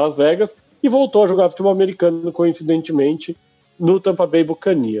e de Las Vegas, e voltou a jogar futebol americano, coincidentemente, no Tampa Bay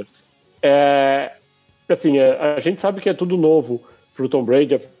Buccaneers. Assim, a gente sabe que é tudo novo para o Tom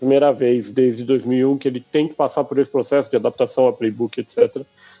Brady, é a primeira vez desde 2001 que ele tem que passar por esse processo de adaptação a playbook, etc.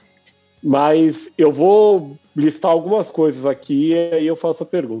 Mas eu vou listar algumas coisas aqui e aí eu faço a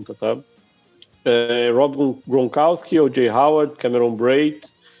pergunta, tá? Rob Gronkowski, O.J. Howard, Cameron Brate,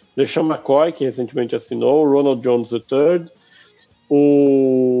 LeSean McCoy, que recentemente assinou, Ronald Jones III,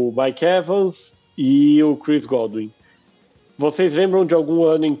 o Mike Evans e o Chris Godwin. Vocês lembram de algum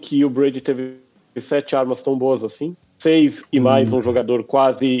ano em que o Brady teve 7 armas tão boas assim? 6 e mais um jogador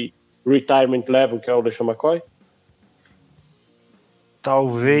quase retirement level, que é o LeSean McCoy?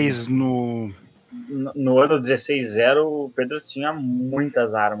 Talvez no ano 16-0 o Pedro tinha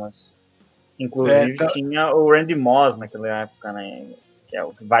muitas armas. Inclusive tinha o Randy Moss naquela época, né? Que é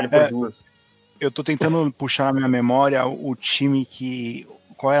o que vale por 2. Eu tô tentando puxar na minha memória o time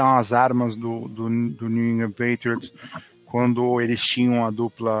qual eram as armas do New England Patriots quando eles tinham a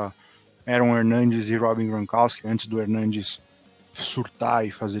dupla Aaron Hernandez e Robin Gronkowski, antes do Hernandez surtar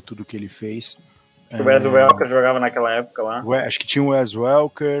e fazer tudo o que ele fez. O Wes Welker jogava naquela época lá. Acho que tinha o Wes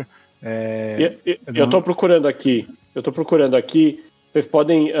Welker. Eu tô procurando aqui. Vocês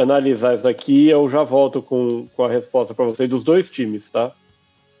podem analisar isso aqui e eu já volto com a resposta para vocês dos dois times, tá?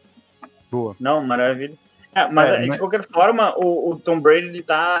 Boa. Não, maravilha. Mas de qualquer forma, o Tom Brady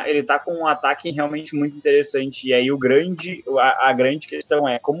ele tá com um ataque realmente muito interessante. E aí a grande questão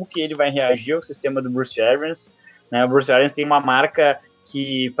é como que ele vai reagir ao sistema do Bruce Arians. Né? O Bruce Arians tem uma marca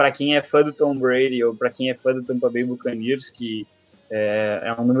que, para quem é fã do Tom Brady ou para quem é fã do Tampa Bay Buccaneers, que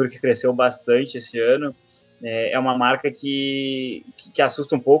é um número que cresceu bastante esse ano, é uma marca que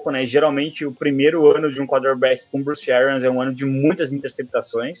assusta um pouco, né? Geralmente o primeiro ano de um quarterback com Bruce Arians é um ano de muitas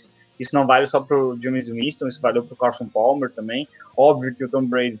interceptações. Isso não vale só para o Jameis Winston, isso valeu para o Carson Palmer também. Óbvio que o Tom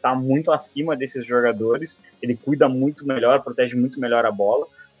Brady está muito acima desses jogadores, ele cuida muito melhor, protege muito melhor a bola,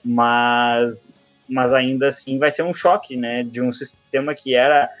 mas ainda assim vai ser um choque, né? De um sistema que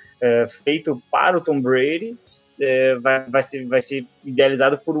era feito para o Tom Brady, vai ser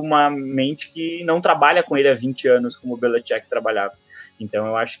idealizado por uma mente que não trabalha com ele há 20 anos, como o Belichick trabalhava. Então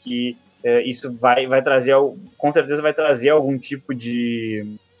eu acho que isso vai trazer, com certeza vai trazer algum tipo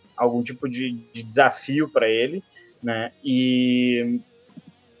de desafio para ele, né? E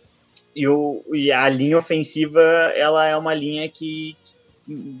a linha ofensiva, ela é uma linha que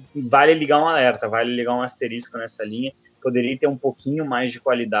vale ligar um alerta, vale ligar um asterisco nessa linha. Poderia ter um pouquinho mais de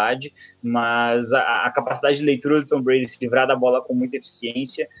qualidade, mas a capacidade de leitura do Tom Brady, se livrar da bola com muita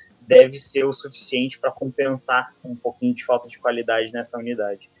eficiência, deve ser o suficiente para compensar um pouquinho de falta de qualidade nessa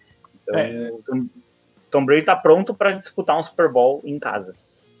unidade. Então, Tom Brady está pronto para disputar um Super Bowl em casa.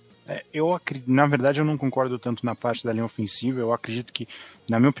 Na verdade, eu não concordo tanto na parte da linha ofensiva. Eu acredito que,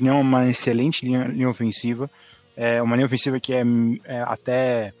 na minha opinião, é uma excelente linha ofensiva. É uma linha ofensiva que é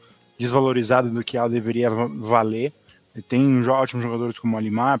até desvalorizada do que ela deveria valer. Tem ótimos jogadores como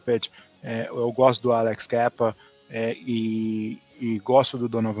Ali Marpet, eu gosto do Alex Capa e gosto do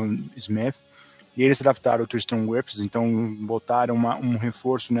Donovan Smith. E eles draftaram o Tristan Wirfs, então botaram um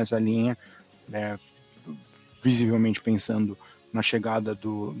reforço nessa linha, visivelmente pensando na chegada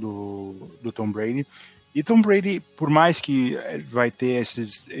do Tom Brady. E Tom Brady, por mais que vai ter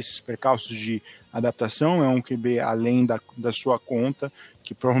esses percalços de adaptação, é um QB além da sua conta,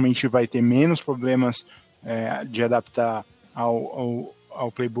 que provavelmente vai ter menos problemas de adaptar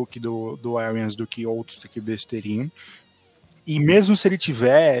ao playbook do Arians do que outros QBs teriam. E mesmo se ele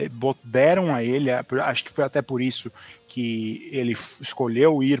tiver, deram a ele, acho que foi até por isso que ele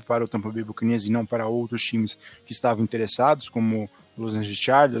escolheu ir para o Tampa Bay Buccaneers e não para outros times que estavam interessados, como o Los Angeles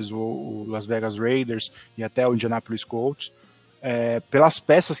Chargers, o Las Vegas Raiders e até o Indianapolis Colts, pelas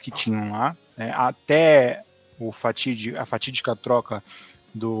peças que tinham lá, até a fatídica troca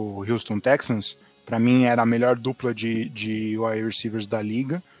do Houston Texans, para mim era a melhor dupla de wide receivers da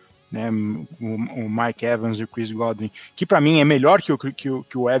liga, né? O Mike Evans e o Chris Godwin, que para mim é melhor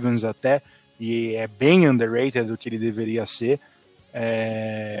que o Evans até, e é bem underrated do que ele deveria ser.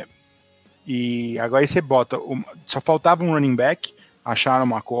 E agora você bota, só faltava um running back, acharam o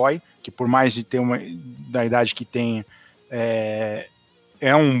McCoy, que por mais de ter da idade que tem,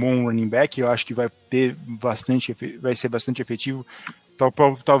 é um bom running back, eu acho que vai ser bastante efetivo.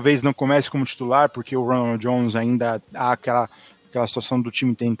 Talvez não comece como titular, porque o Ronald Jones ainda há aquela situação do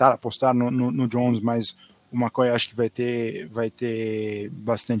time tentar apostar no Jones, mas o McCoy acho que vai ter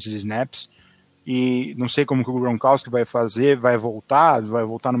bastantes snaps. E não sei como que o Gronkowski vai fazer, vai voltar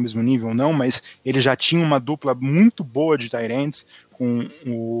no mesmo nível ou não, mas ele já tinha uma dupla muito boa de tight ends com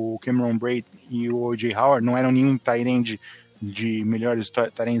o Cameron Brate e o O.J. Howard, não eram nenhum tight end de melhores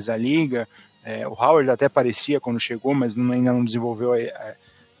tight ends da liga. O Howard até parecia quando chegou, mas ainda não desenvolveu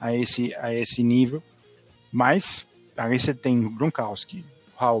a esse nível. Mas aí você tem Gronkowski,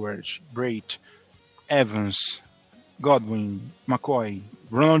 Howard, Brate, Evans, Godwin, McCoy,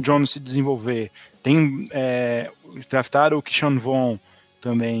 Ronald Jones se desenvolver, tem draftaram o Keyshawn Vaughn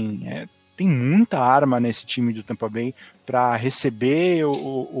também, tem muita arma nesse time do Tampa Bay para receber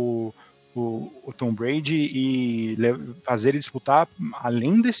o Tom Brady e fazer ele disputar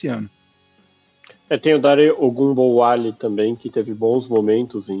além desse ano. Tem o Dare Ogunbowale também, que teve bons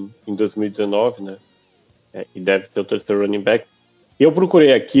momentos em 2019, né? E deve ser o terceiro running back. Eu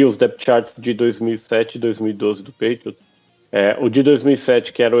procurei aqui os depth charts de 2007 e 2012 do Patriots. O de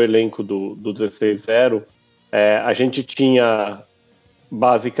 2007, que era o elenco do 16-0, a gente tinha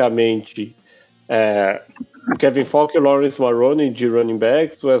basicamente o Kevin Falk e o Lawrence Maroney de running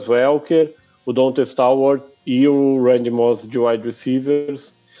backs, o Wes Welker, o Donta Stallworth e o Randy Moss de wide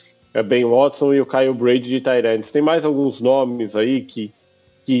receivers, Ben Watson e o Kyle Brady de tight ends. Tem mais alguns nomes aí que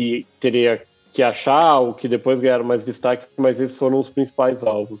teria que achar, ou que depois ganharam mais destaque, mas esses foram os principais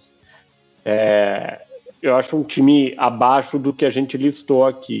alvos. Eu acho um time abaixo do que a gente listou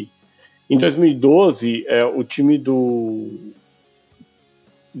aqui. Em 2012, o time do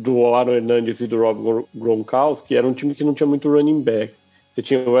Aaron Hernandez e do Rob Gronkowski era um time que não tinha muito running back. Você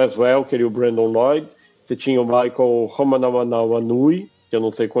tinha o Wes Welker e o Brandon Lloyd, você tinha o Michael Romanawanui, que eu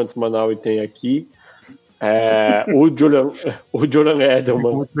não sei quantos Manaus tem aqui, o Julian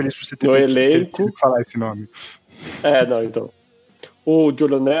Edelman muito feliz por você no elenco. Que falar esse nome. Então. O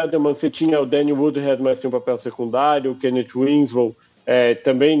Julian Edelman, você tinha o Danny Woodhead, mas tinha um papel secundário, o Kenneth Winslow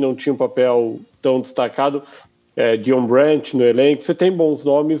também não tinha um papel tão destacado, Dion Branch no elenco. Você tem bons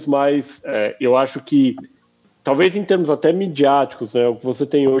nomes, mas eu acho que talvez em termos até midiáticos, né, o que você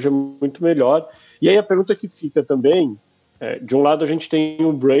tem hoje é muito melhor. E aí a pergunta que fica também, de um lado a gente tem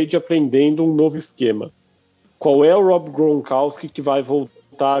o Brady aprendendo um novo esquema. Qual é o Rob Gronkowski que vai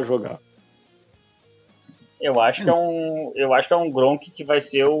voltar a jogar? Eu acho que é um Gronk que vai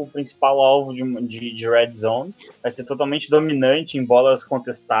ser o principal alvo de red zone. Vai ser totalmente dominante em bolas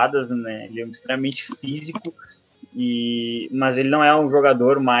contestadas, né? Ele é extremamente físico, mas ele não é um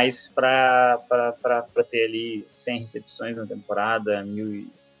jogador mais para ter ali 100 recepções na temporada,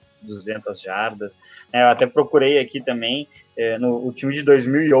 1.200 jardas. Eu até procurei aqui também, o time de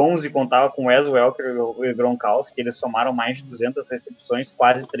 2011 contava com Wes Welker e Gronkowski, eles somaram mais de 200 recepções,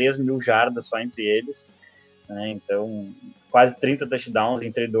 quase 3.000 jardas só entre eles. Então, quase 30 touchdowns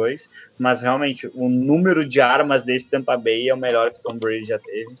entre dois, mas realmente o número de armas desse Tampa Bay é o melhor que o Tom Brady já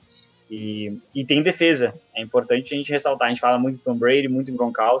teve, e tem defesa, é importante a gente ressaltar, a gente fala muito de Tom Brady, muito de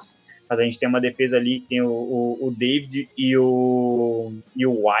Gronkowski, mas a gente tem uma defesa ali que tem o David e o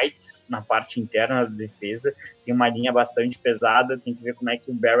White na parte interna da defesa, tem uma linha bastante pesada, tem que ver como é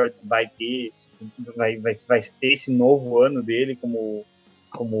que o Barrett vai ter esse novo ano dele como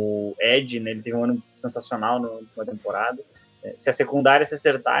Ed, né? Ele teve um ano sensacional na temporada. Se a secundária se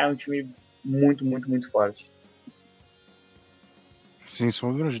acertar, é um time muito, muito, muito forte. Sem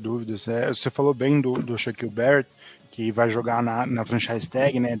sombra de dúvidas. Você falou bem do Shaquille Barrett, que vai jogar na franchise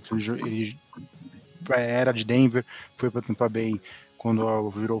tag, né? Ele era de Denver, foi para Tampa Bay quando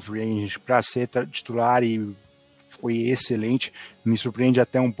virou free agent para ser titular e foi excelente. Me surpreende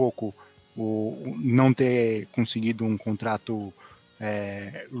até um pouco o não ter conseguido um contrato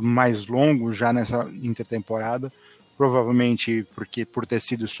mais longo já nessa intertemporada, provavelmente porque por ter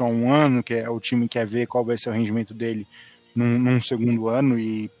sido só um ano, que o time quer ver qual vai ser o rendimento dele num segundo ano,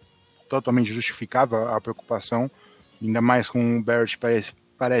 e totalmente justificável a preocupação, ainda mais com o Barrett,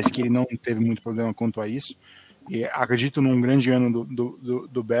 parece que ele não teve muito problema quanto a isso, e acredito num grande ano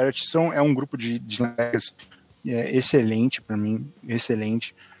do Barrett. É um grupo de linebackers excelente para mim,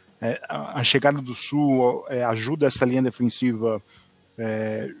 excelente. A chegada do Sul ajuda essa linha defensiva,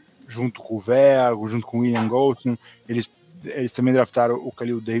 junto com o Vergo, junto com o William Golson. Eles também draftaram o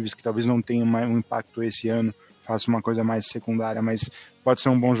Khalil Davis, que talvez não tenha um impacto esse ano, faça uma coisa mais secundária, mas pode ser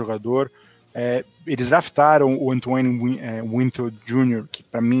um bom jogador. Eles draftaram o Antoine Winfield Jr., que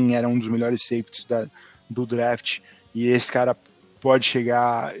para mim era um dos melhores safeties do draft, e esse cara pode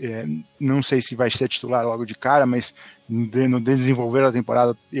chegar, não sei se vai ser titular logo de cara, mas no desenvolver da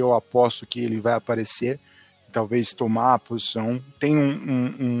temporada eu aposto que ele vai aparecer, talvez tomar a posição. Tem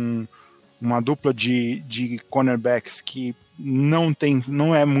uma dupla de cornerbacks que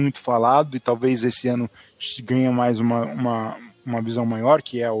não é muito falado, e talvez esse ano ganhe mais uma visão maior,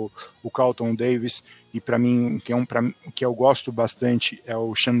 que é o Carlton Davis, e para mim, que eu gosto bastante é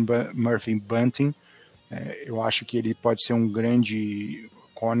o Sean Murphy-Bunting. Eu acho que ele pode ser um grande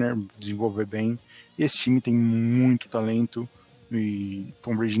corner, desenvolver bem, e esse time tem muito talento, e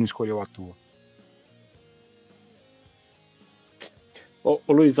Tom Brady não escolheu à toa. Ô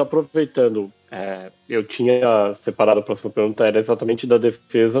Luiz, aproveitando, eu tinha separado a próxima pergunta, era exatamente da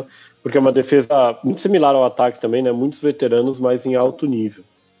defesa, porque é uma defesa muito similar ao ataque também, né? Muitos veteranos, mas em alto nível.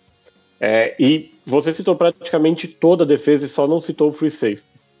 E você citou praticamente toda a defesa e só não citou o free safety.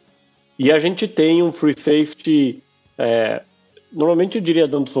 E a gente tem um free safety, normalmente eu diria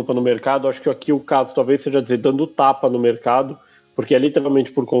dando sopa no mercado, acho que aqui o caso talvez seja dizer dando tapa no mercado, porque é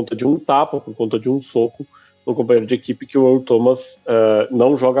literalmente por conta de um tapa, por conta de um soco, no companheiro de equipe, que o Earl Thomas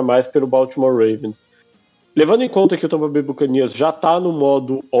não joga mais pelo Baltimore Ravens. Levando em conta que o Tampa Bay Buccaneers já está no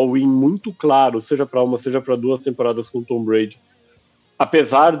modo all-in muito claro, seja para uma, seja para 2 temporadas com o Tom Brady,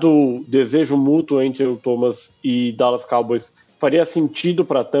 apesar do desejo mútuo entre o Thomas e Dallas Cowboys, faria sentido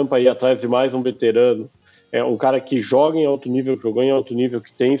para a Tampa ir atrás de mais um veterano, um cara que joga em alto nível, que jogou em alto nível,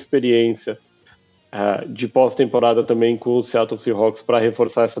 que tem experiência de pós-temporada também com o Seattle Seahawks para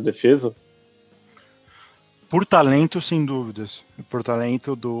reforçar essa defesa? Por talento, sem dúvidas. Por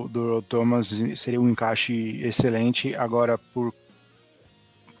talento do Thomas seria um encaixe excelente. Agora, por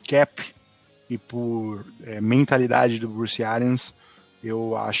cap e por mentalidade do Bruce Arians,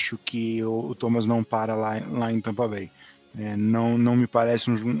 eu acho que o Thomas não para lá em Tampa Bay. Não me parece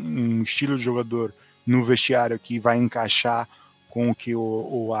um estilo de jogador no vestiário que vai encaixar com o que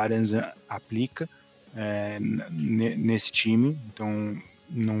o Arians aplica nesse time. Então,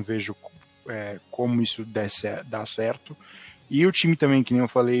 não vejo como isso dá certo. E o time também, que nem eu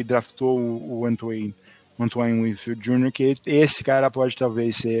falei, draftou o Antoine Winfield Jr., que esse cara pode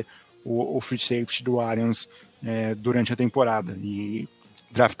talvez ser o free safety do Arians durante a temporada. E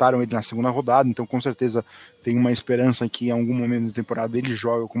draftaram ele na segunda rodada, então com certeza tem uma esperança que em algum momento da temporada ele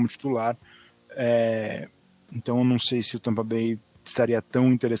joga como titular. Então eu não sei se o Tampa Bay estaria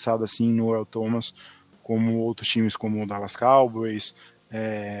tão interessado assim no Earl Thomas como outros times, como o Dallas Cowboys,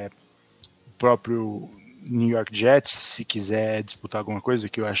 próprio New York Jets, se quiser disputar alguma coisa,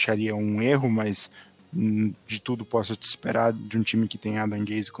 que eu acharia um erro, mas de tudo posso esperar de um time que tem Adam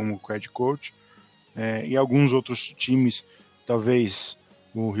Gase como head coach, e alguns outros times, talvez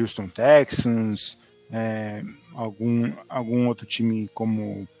o Houston Texans, algum outro time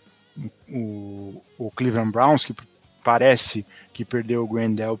como o Cleveland Browns, que parece que perdeu o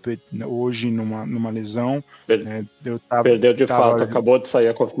Grant Delpit hoje numa lesão. Perdeu de fato, acabou de sair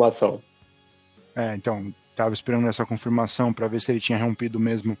a confirmação. Então, estava esperando essa confirmação para ver se ele tinha rompido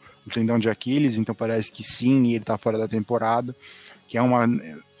mesmo o tendão de Aquiles, então parece que sim, e ele está fora da temporada, que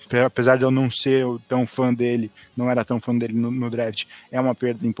apesar de eu não ser tão fã dele, não era tão fã dele no draft, é uma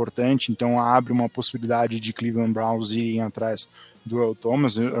perda importante, então abre uma possibilidade de Cleveland Browns irem atrás do Earl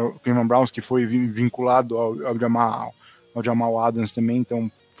Thomas, o Cleveland Browns que foi vinculado ao Jamal Adams também, então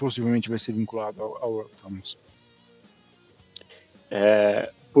possivelmente vai ser vinculado ao Earl Thomas.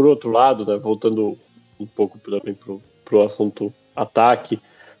 Por outro lado, né, voltando um pouco também para o assunto ataque,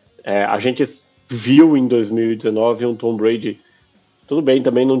 a gente viu em 2019 um Tom Brady, tudo bem,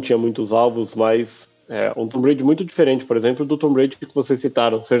 também não tinha muitos alvos, mas um Tom Brady muito diferente, por exemplo, do Tom Brady que vocês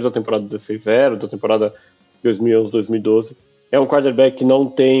citaram, seja da temporada 16-0, da temporada 2011-2012. É um quarterback que não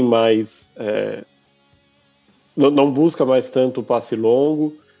tem mais, não busca mais tanto o passe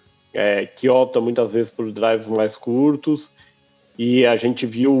longo, que opta muitas vezes por drives mais curtos, e a gente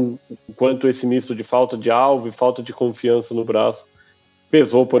viu o quanto esse misto de falta de alvo e falta de confiança no braço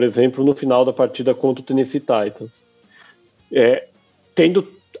pesou, por exemplo, no final da partida contra o Tennessee Titans. Tendo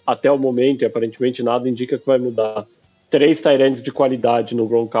até o momento, e aparentemente nada indica que vai mudar, 3 tight ends de qualidade no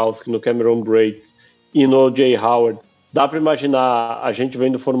Gronkowski, no Cameron Brate e no O.J. Howard, dá para imaginar a gente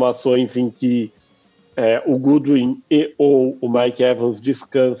vendo formações em que o Goodwin ou o Mike Evans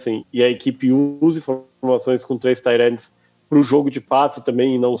descansem e a equipe use formações com 3 tight ends para o jogo de passe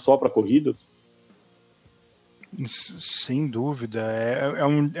também e não só para corridas? Sem dúvida.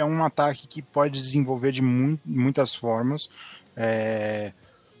 É um ataque que pode desenvolver de muitas formas.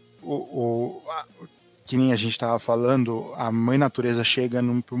 Que nem a gente estava falando, a mãe natureza chega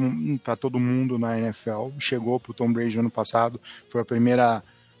para todo mundo na NFL. Chegou para o Tom Brady no ano passado. Foi a primeira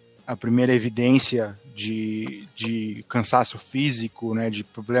a primeira evidência de cansaço físico, né, de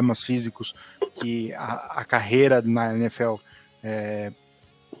problemas físicos que a carreira na NFL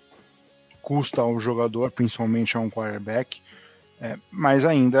custa ao jogador, principalmente a um quarterback, mas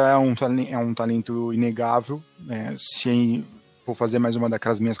ainda é um talento inegável. Se vou fazer mais uma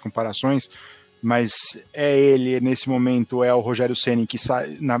daquelas minhas comparações, mas ele, nesse momento, é o Rogério Ceni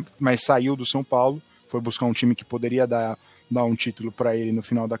mas saiu do São Paulo, foi buscar um time que poderia dar um título para ele no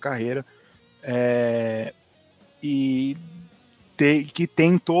final da carreira, e que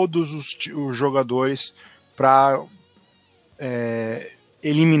tem todos os jogadores para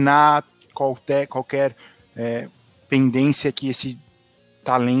eliminar qualquer pendência que esse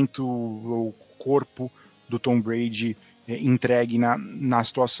talento ou corpo do Tom Brady entregue na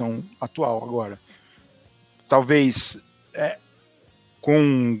situação atual. Agora, talvez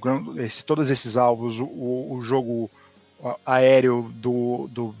com todos esses alvos, o jogo aéreo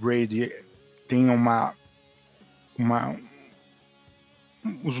do Brady tenha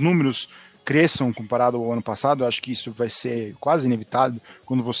os números cresçam comparado ao ano passado. Eu acho que isso vai ser quase inevitável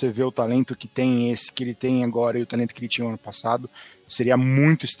quando você vê o talento que ele tem agora e o talento que ele tinha no ano passado. Seria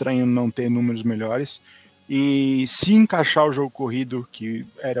muito estranho não ter números melhores. E se encaixar o jogo corrido, que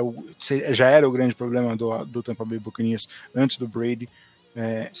já era o grande problema do Tampa Bay Buccaneers antes do Brady,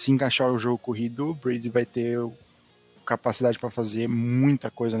 se encaixar o jogo corrido, o Brady vai ter capacidade para fazer muita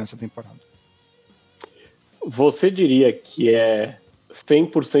coisa nessa temporada. Você diria que é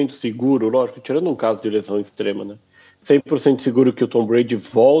 100% seguro, lógico, tirando um caso de lesão extrema, né? 100% seguro que o Tom Brady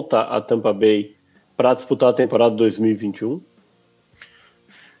volta a Tampa Bay para disputar a temporada 2021?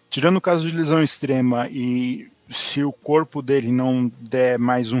 Tirando o caso de lesão extrema e se o corpo dele não der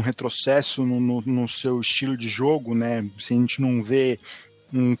mais um retrocesso no seu estilo de jogo, né? Se a gente não vê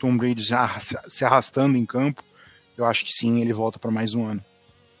um Tom Brady já se arrastando em campo, eu acho que sim, ele volta para mais um ano.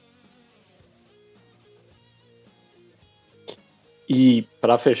 E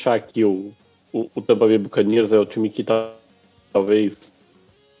para fechar aqui, o Tampa Bay Buccaneers é o time que talvez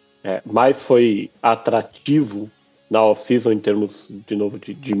mais foi atrativo na off-season em termos, de novo,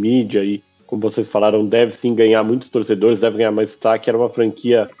 de mídia, e como vocês falaram, deve sim ganhar muitos torcedores, deve ganhar mais destaque. Era uma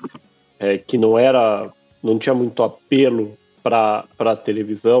franquia que não tinha muito apelo para a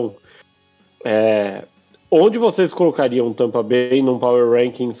televisão. Onde vocês colocariam o Tampa Bay num power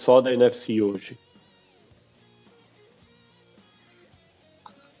ranking só da NFC hoje?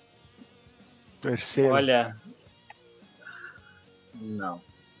 Terceiro. Olha, não,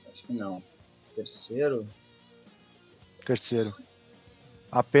 acho que não. Terceiro.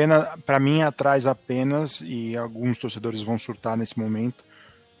 Apenas, para mim, atrás apenas, e alguns torcedores vão surtar nesse momento,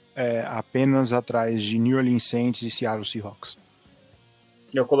 apenas atrás de New Orleans Saints e Seattle Seahawks.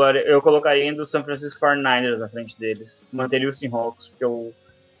 Eu colocaria ainda o San Francisco 49ers na frente deles. Manteria o Seahawks, porque eu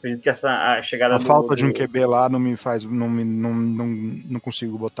acredito que a chegada falta de um QB lá não me faz, não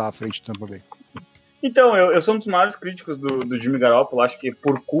consigo botar à frente do Tampa Bay. Então, eu sou um dos maiores críticos do Jimmy Garoppolo. Acho que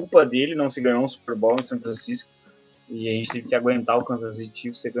por culpa dele não se ganhou um Super Bowl em São Francisco e a gente teve que aguentar o Kansas City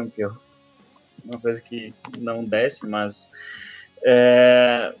Chiefs ser campeão. Uma coisa que não desce, mas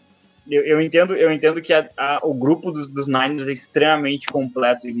eu entendo que o grupo dos Niners é extremamente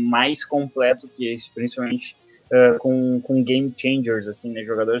completo e mais completo que esse, principalmente com game changers, assim, né,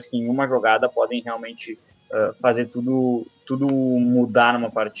 jogadores que em uma jogada podem realmente fazer tudo mudar numa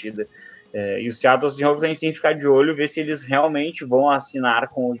partida. E os Seattle Seahawks a gente tem que ficar de olho, ver se eles realmente vão assinar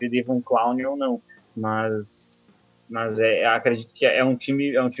com o Jadeveon Clowney ou não. Mas acredito que é um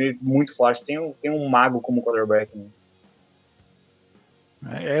time muito forte. Tem um mago como quarterback, né?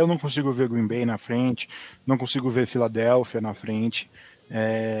 Eu não consigo ver Green Bay na frente, não consigo ver Filadélfia na frente,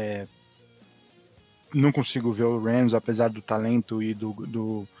 não consigo ver o Rams, apesar do talento e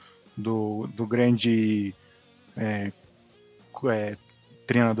do grande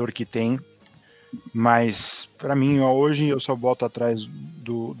treinador que tem. Mas para mim hoje eu só boto atrás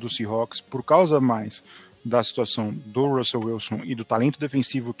do Seahawks por causa mais da situação do Russell Wilson e do talento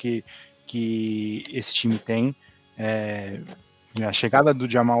defensivo que esse time tem. A chegada do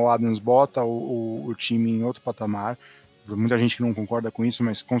Jamal Adams bota o time em outro patamar. Muita gente que não concorda com isso,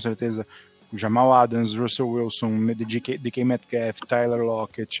 mas com certeza o Jamal Adams, Russell Wilson, DK Metcalf, Tyler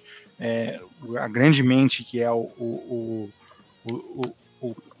Lockett, a grande mente que é o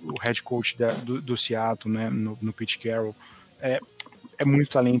head coach do Seattle, né, no Pete Carroll, é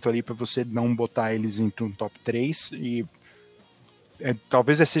muito talento ali para você não botar eles em um top 3 e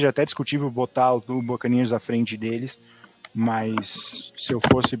talvez seja até discutível botar o Buccaneers à frente deles, mas se eu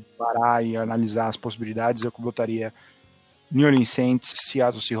fosse parar e analisar as possibilidades, eu botaria New Orleans Saints,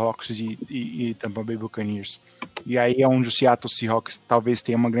 Seattle Seahawks e Tampa Bay Buccaneers. E aí é onde o Seattle Seahawks talvez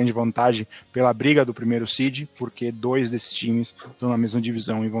tenha uma grande vantagem pela briga do primeiro seed, porque 2 desses times estão na mesma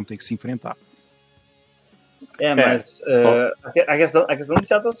divisão e vão ter que se enfrentar. Mas a questão do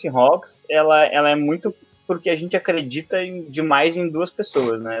Seattle Seahawks, ela é muito porque a gente acredita demais em 2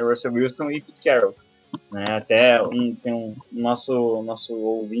 pessoas, né? Russell Wilson e Pete Carroll. Né? Até tem um nosso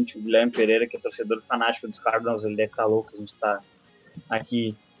ouvinte, o Guilherme Pereira, que é torcedor fanático dos Cardinals, ele deve estar louco, a gente está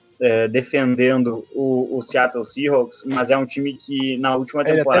aqui defendendo o Seattle Seahawks, mas é um time que na última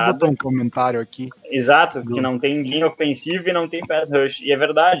temporada... Ele até botou um comentário aqui. Exato, que não tem linha ofensiva e não tem pass rush, e é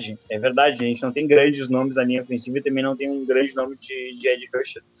verdade, a gente não tem grandes nomes na linha ofensiva e também não tem um grande nome de edge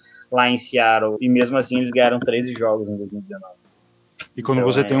rusher lá em Seattle, e mesmo assim eles ganharam 13 jogos em 2019. E quando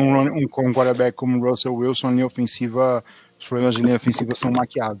você tem um quarterback como o Russell Wilson, a linha ofensiva, os problemas de linha ofensiva são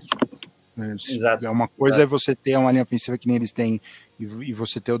maquiados. Exato. Uma coisa é você ter uma linha ofensiva que nem eles têm e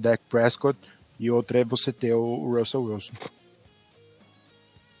você ter o Dak Prescott, e outra é você ter o Russell Wilson.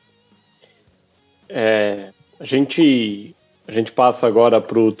 A gente passa agora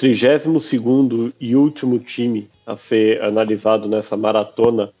para o 32º e último time a ser analisado nessa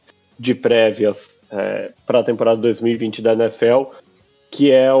maratona de prévias para a temporada 2020 da NFL, que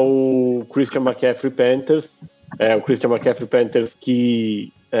é o Christian McCaffrey Panthers. O Christian McCaffrey Panthers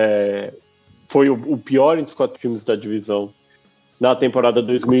que foi o pior entre os 4 times da divisão na temporada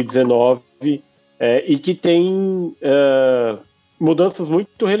 2019 e que tem mudanças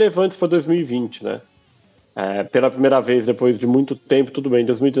muito relevantes para 2020, né? Pela primeira vez depois de muito tempo, tudo bem,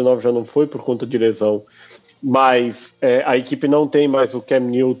 2019 já não foi por conta de lesão, mas a equipe não tem mais o Cam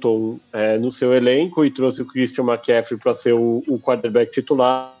Newton no seu elenco e trouxe o Christian McCaffrey para ser o quarterback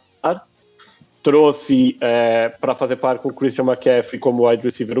titular. Trouxe para fazer par com o Christian McCaffrey como wide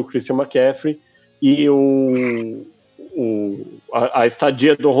receiver o Christian McCaffrey, e a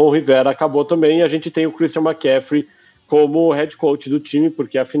estadia do Ron Rivera acabou também, e a gente tem o Christian McCaffrey como head coach do time,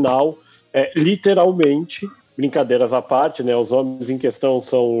 porque afinal, literalmente, brincadeiras à parte, né, os homens em questão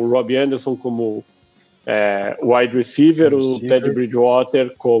são o Robbie Anderson como wide receiver, o Teddy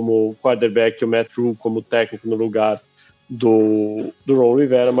Bridgewater como quarterback e o Matt Rhule como técnico no lugar do Ron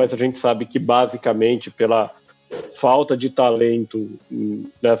Rivera, mas a gente sabe que basicamente pela falta de talento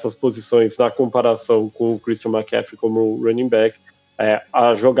nessas posições na comparação com o Christian McCaffrey como running back,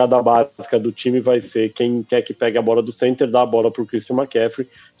 a jogada básica do time vai ser quem quer que pegue a bola do center, dá a bola para o Christian McCaffrey,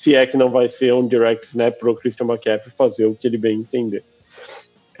 se é que não vai ser um direct snap para o Christian McCaffrey fazer o que ele bem entender.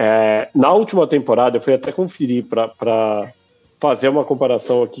 Na última temporada, eu fui até conferir para fazer uma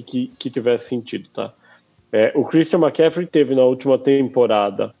comparação aqui que tivesse sentido, tá? O Christian McCaffrey teve na última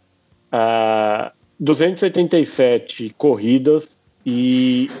temporada 287 corridas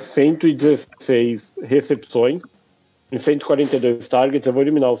e 116 recepções em 142 targets. Eu vou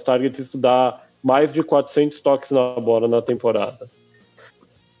eliminar os targets e estudar mais de 400 toques na bola na temporada.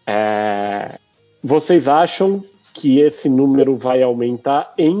 Vocês acham que esse número vai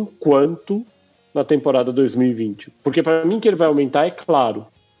aumentar enquanto na temporada 2020? Porque para mim que ele vai aumentar é claro.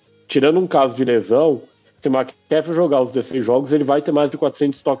 Tirando um caso de lesão, se o McCaffrey jogar os 16 jogos, ele vai ter mais de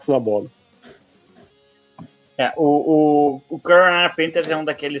 400 toques na bola. O Carolina Panthers é um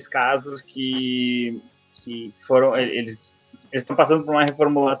daqueles casos que foram... Eles estão passando por uma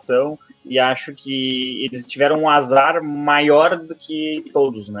reformulação e acho que eles tiveram um azar maior do que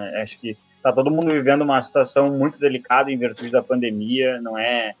todos, né? Acho que está todo mundo vivendo uma situação muito delicada em virtude da pandemia, não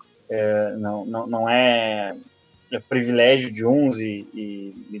é privilégio de uns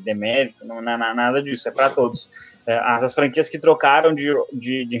e demérito, não é nada disso, é para todos. As franquias que trocaram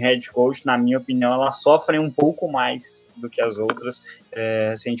de head coach, na minha opinião, elas sofrem um pouco mais do que as outras,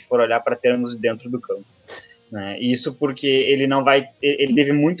 se a gente for olhar para termos dentro do campo. Isso porque ele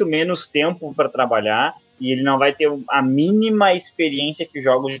teve muito menos tempo para trabalhar e ele não vai ter a mínima experiência que os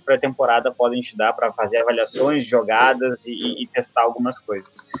jogos de pré-temporada podem te dar para fazer avaliações, jogadas e testar algumas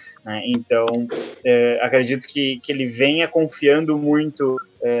coisas. Então, acredito que ele venha confiando muito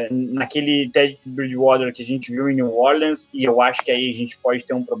naquele Teddy Bridgewater que a gente viu em New Orleans, e eu acho que aí a gente pode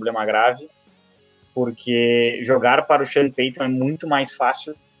ter um problema grave, porque jogar para o Sean Payton é muito mais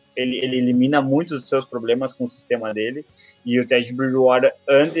fácil. Ele elimina muitos dos seus problemas com o sistema dele, e o Teddy Bridgewater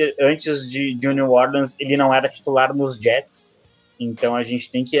antes de New Orleans ele não era titular nos Jets, então a gente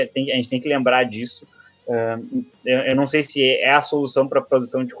tem que lembrar disso. Eu não sei se é a solução para a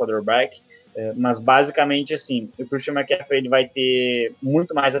posição de quarterback, mas basicamente assim, o Christian McCaffrey ele vai ter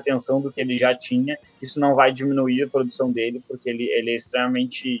muito mais atenção do que ele já tinha. Isso não vai diminuir a produção dele, porque ele é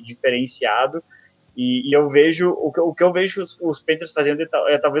extremamente diferenciado. E eu vejo, o que eu vejo os Panthers fazendo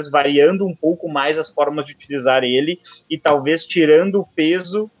é talvez variando um pouco mais as formas de utilizar ele e talvez tirando o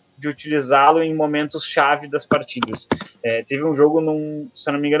peso de utilizá-lo em momentos-chave das partidas. Teve um jogo, se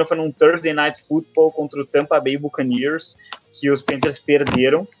eu não me engano, foi num Thursday Night Football contra o Tampa Bay Buccaneers, que os Panthers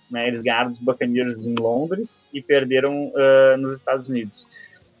perderam, né? Eles ganharam dos Buccaneers em Londres e perderam nos Estados Unidos.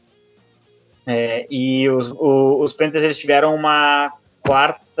 E os Panthers eles tiveram uma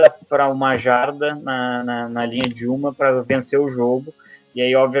quarta para uma jarda na linha de uma para vencer o jogo. E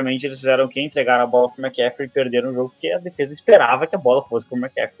aí, obviamente, eles fizeram que entregaram a bola para o McCaffrey e perderam o jogo, porque a defesa esperava que a bola fosse para o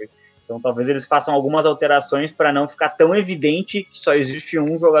McCaffrey. Então, talvez eles façam algumas alterações para não ficar tão evidente que só existe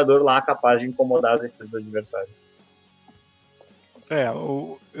um jogador lá capaz de incomodar as defesas adversárias.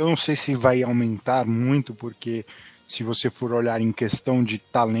 Eu não sei se vai aumentar muito, porque se você for olhar em questão de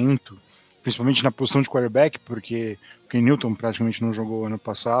talento, principalmente na posição de quarterback, porque o Ken Newton praticamente não jogou ano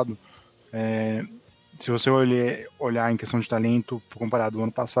passado, se você olhar em questão de talento, comparado ao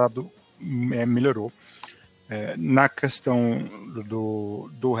ano passado, melhorou. Na questão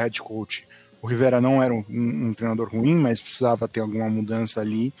do head coach, o Rivera não era um treinador ruim, mas precisava ter alguma mudança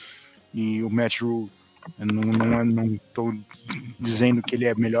ali, e o Matt Rhule, não estou dizendo que ele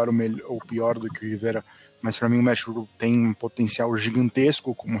é melhor ou pior do que o Rivera, mas para mim o Matt Rhule tem um potencial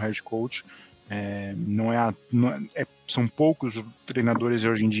gigantesco como head coach. São poucos treinadores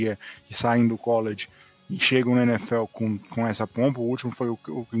hoje em dia que saem do college e chegam na NFL com essa pompa. O último foi o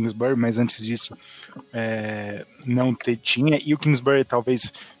Kingsbury, mas antes disso não tinha. E o Kingsbury,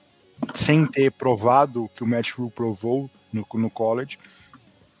 talvez, sem ter provado o que o Matt Rhule provou no college.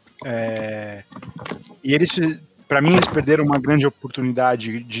 E eles, para mim, eles perderam uma grande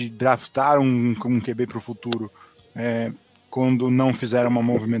oportunidade de draftar um QB para o futuro quando não fizeram uma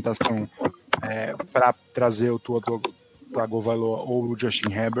movimentação para trazer o Tua Tagovailoa ou o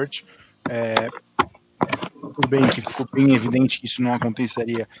Justin Herbert. Tudo bem que ficou bem evidente que isso não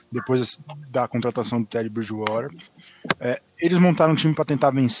aconteceria depois da contratação do Teddy Bridgewater. Eles montaram um time para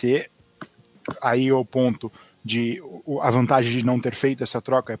tentar vencer. Aí é o ponto a vantagem de não ter feito essa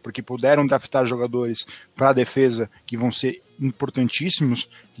troca é porque puderam draftar jogadores para a defesa que vão ser importantíssimos,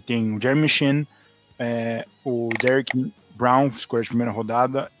 que tem o Jeremy Shinn, o Derrick Brown, escolha de primeira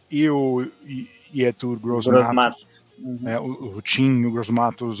rodada, e o Yetur Gross-Matos, o Tim e o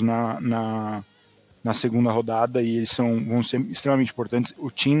Gross-Matos na segunda rodada, e eles vão ser extremamente importantes.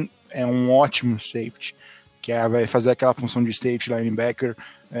 O Tim é um ótimo safety, que vai fazer aquela função de safety linebacker,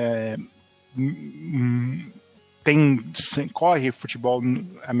 corre futebol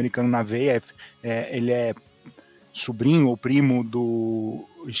americano na veia, ele é sobrinho ou primo do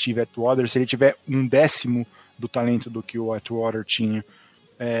Steve Atwater. Se ele tiver 1/10 do talento do que o Atwater tinha,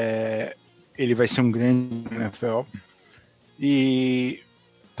 ele vai ser um grande NFL. E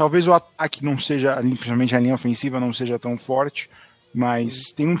talvez o ataque não seja, principalmente a linha ofensiva não seja tão forte,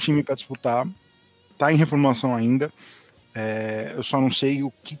 mas tem um time para disputar, tá em reformulação ainda. Eu só não sei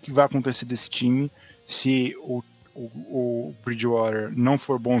o que vai acontecer desse time se o Bridgewater não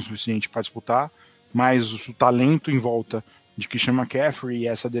for bom o suficiente para disputar, mas o talento em volta de Christian McCaffrey e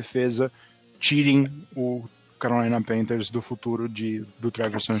essa defesa tirem o Carolina Panthers do futuro do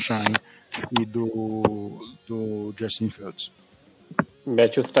Trevor Sunshine e do Justin Fields.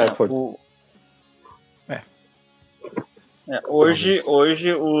 Matthew Stafford.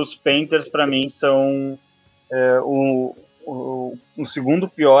 Hoje os Panthers para mim são o segundo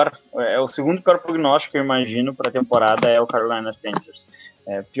pior, o segundo pior prognóstico que eu imagino para a temporada é o Carolina Panthers.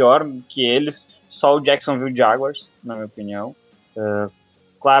 Pior que eles, só o Jacksonville Jaguars, na minha opinião.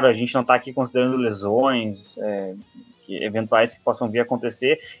 Claro, a gente não está aqui considerando lesões eventuais que possam vir a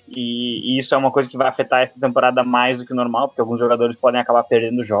acontecer, e isso é uma coisa que vai afetar essa temporada mais do que o normal, porque alguns jogadores podem acabar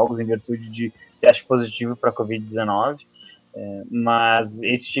perdendo jogos em virtude de teste positivo para a Covid-19. Mas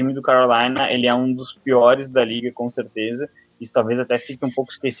esse time do Carolina, ele é um dos piores da liga, com certeza. Isso talvez até fique um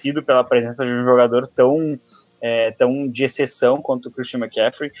pouco esquecido pela presença de um jogador tão de exceção quanto o Christian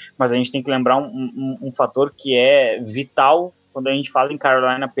McCaffrey, mas a gente tem que lembrar um fator que é vital quando a gente fala em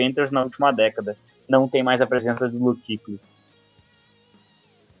Carolina Panthers na última década. Não tem mais a presença do Luke Kuechly.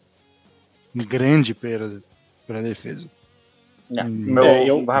 Grande perda para a defesa.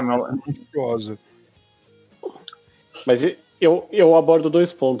 Monstruosa. Mas eu abordo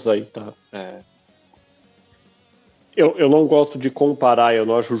 2 pontos aí, tá? Eu não gosto de comparar, eu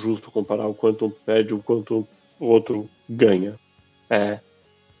não acho justo comparar o quanto um perde, o quanto o outro ganha.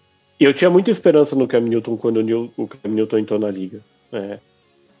 Eu tinha muita esperança no Cam Newton quando o Cam Newton entrou na liga.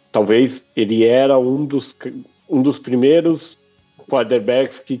 Talvez ele era um dos primeiros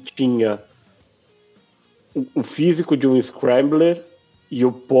quarterbacks que tinha o físico de um scrambler e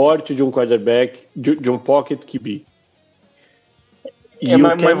o porte de um quarterback, de um pocket QB.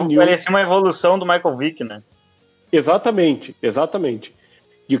 Parecia uma evolução do Michael Vick, né? Exatamente.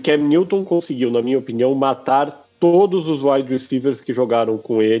 E o Cam Newton conseguiu, na minha opinião, matar todos os wide receivers que jogaram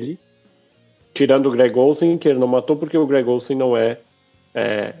com ele, tirando o Greg Olsen, que ele não matou porque o Greg Olsen não é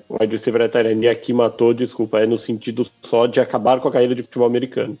o wide receiver tight end. E aqui matou, desculpa, no sentido só de acabar com a carreira de futebol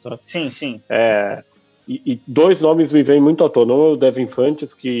americano, tá? Sim. E dois nomes me vêm muito à tona. Um é o Devin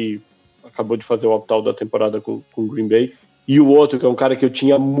Funchess, que acabou de fazer o opt-out da temporada com o Green Bay, e o outro, que é um cara que eu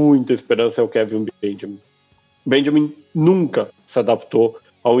tinha muita esperança, é o Kevin Benjamin. Benjamin nunca se adaptou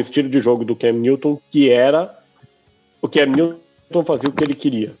ao estilo de jogo do Cam Newton, que era o Cam Newton fazia o que ele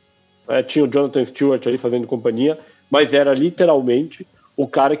queria. Tinha o Jonathan Stewart ali fazendo companhia, mas era literalmente o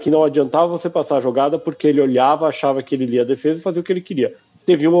cara que não adiantava você passar a jogada porque ele olhava, achava que ele lia a defesa e fazia o que ele queria.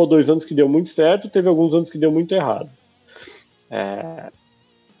 Teve 1 ou 2 anos que deu muito certo, teve alguns anos que deu muito errado.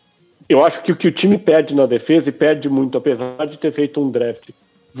 Eu acho que o que o time perde na defesa, e perde muito, apesar de ter feito um draft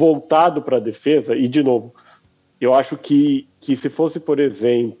voltado para a defesa, e de novo, eu acho que se fosse, por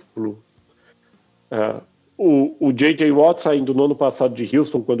exemplo, o J.J. Watt saindo no ano passado de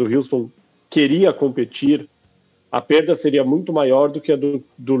Houston, quando o Houston queria competir, a perda seria muito maior do que a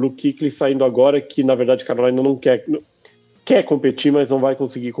do Luke Kuechly saindo agora, que na verdade Carolina não quer competir, mas não vai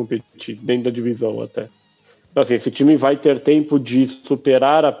conseguir competir dentro da divisão até. Então, assim, esse time vai ter tempo de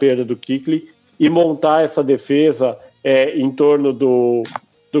superar a perda do Kuechly e montar essa defesa em torno do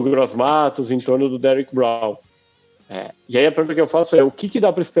Gross Matos, em torno do Derrick Brown. E aí a pergunta que eu faço é: o que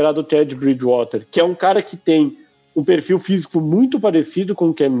dá para esperar do Ted Bridgewater, que é um cara que tem um perfil físico muito parecido com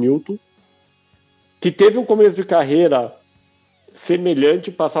o Cam Newton, que teve um começo de carreira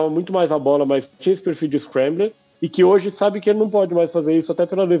semelhante, passava muito mais a bola, mas tinha esse perfil de scrambler, e que hoje sabe que ele não pode mais fazer isso, até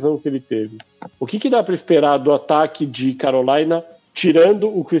pela lesão que ele teve. O que dá para esperar do ataque de Carolina, tirando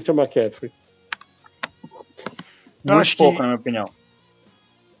o Christian McCaffrey? Muito pouco, na minha opinião.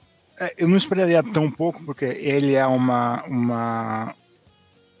 Eu não esperaria tão pouco, porque ele é uma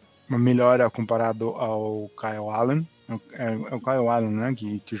melhora comparado ao Kyle Allen. É o Kyle Allen, né,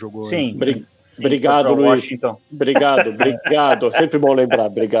 que jogou... Sim, obrigado, Luiz. Obrigado. É sempre bom lembrar,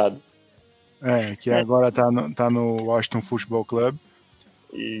 obrigado. Que agora tá no Washington Football Club.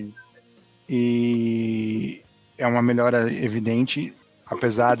 Isso. E é uma melhora evidente,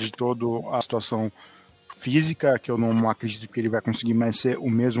 apesar de toda a situação física, que eu não acredito que ele vai conseguir mais ser o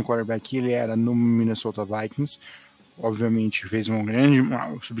mesmo quarterback que ele era no Minnesota Vikings. Obviamente fez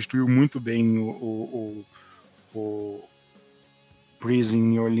substituiu muito bem o Breeze em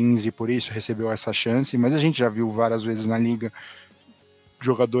New Orleans e por isso recebeu essa chance, mas a gente já viu várias vezes na liga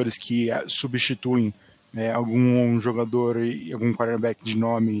jogadores que substituem algum jogador e algum quarterback de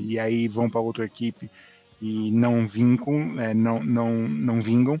nome e aí vão para outra equipe e não vingam, não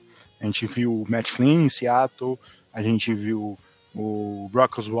vingam. A gente viu o Matt Flynn em Seattle, a gente viu o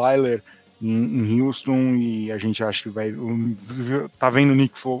Brock Osweiler em Houston, e a gente acha que tá vendo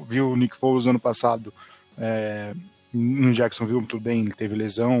viu o Nick Foles ano passado no Jacksonville, tudo bem, ele teve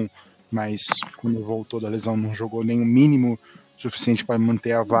lesão, mas quando voltou da lesão não jogou nem o mínimo suficiente para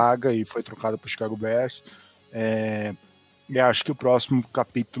manter a vaga e foi trocado para o Chicago Bears. E acho que o próximo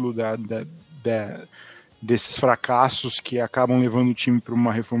capítulo desses fracassos que acabam levando o time para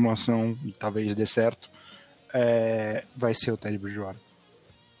uma reformulação e talvez dê certo, vai ser o Teddy Bridgewater.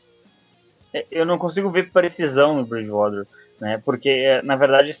 Eu não consigo ver precisão no Bridgewater, né? Porque, na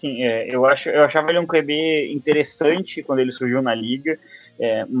verdade, assim, eu achava ele um QB interessante quando ele surgiu na liga,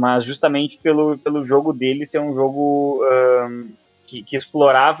 mas justamente pelo jogo dele ser um jogo que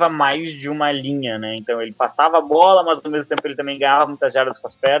explorava mais de uma linha, né? Então ele passava a bola, mas ao mesmo tempo ele também ganhava muitas jardas com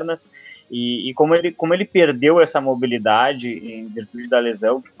as pernas, e como ele perdeu essa mobilidade em virtude da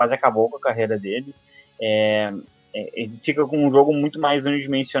lesão, que quase acabou com a carreira dele, ele fica com um jogo muito mais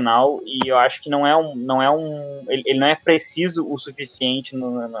unidimensional, e eu acho que ele não é preciso o suficiente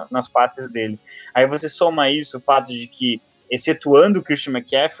nas passes dele. Aí você soma isso, o fato de que, excetuando o Christian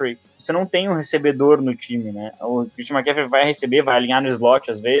McCaffrey, você não tem um recebedor no time, né? O Christian McCaffrey vai receber, vai alinhar no slot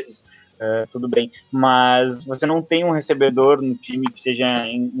às vezes, tudo bem, mas você não tem um recebedor no time que seja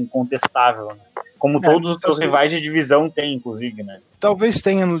incontestável, né? Como todos os seus rivais de divisão têm, inclusive, né? Talvez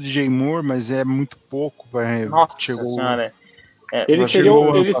tenha no DJ Moore, mas é muito pouco. Nossa senhora. Ele seria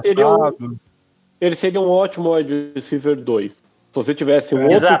um ótimo wide receiver 2. Se você tivesse um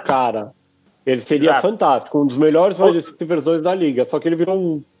outro cara, ele seria fantástico. Um dos melhores wide receivers 2 da liga. Só que ele virou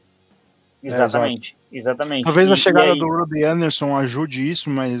um... Exatamente. Talvez a chegada do Robbie Anderson ajude isso,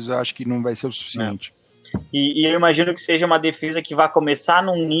 mas acho que não vai ser o suficiente. E eu imagino que seja uma defesa que vai começar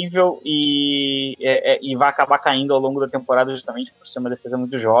num nível e vai acabar caindo ao longo da temporada, justamente por ser uma defesa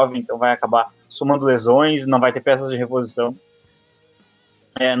muito jovem, então vai acabar somando lesões, não vai ter peças de reposição.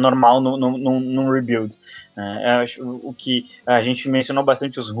 É normal num rebuild. O que a gente mencionou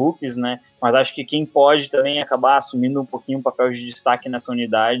bastante os rookies, né? Mas acho que quem pode também acabar assumindo um pouquinho o papel de destaque nessa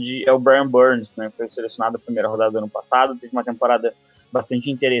unidade é o Brian Burns, né? Foi selecionado na primeira rodada do ano passado, teve uma temporada bastante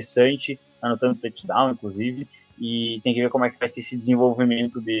interessante, anotando touchdown, inclusive, e tem que ver como é que vai ser esse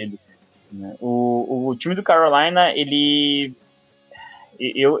desenvolvimento dele, né? O time do Carolina,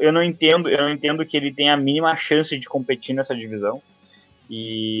 eu não entendo que ele tenha a mínima chance de competir nessa divisão.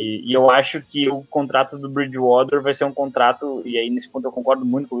 E eu acho que o contrato do Bridgewater vai ser um contrato, e aí nesse ponto eu concordo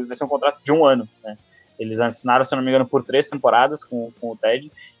muito com isso, vai ser um contrato de 1 ano, né? Eles assinaram, se não me engano, por 3 temporadas com o Ted,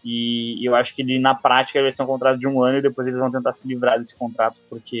 e eu acho que ele, na prática, vai ser um contrato de 1 ano, e depois eles vão tentar se livrar desse contrato,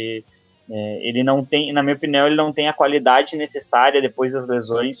 porque ele não tem, na minha opinião, ele não tem a qualidade necessária depois das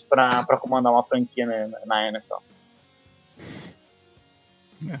lesões para comandar uma franquia na NFL.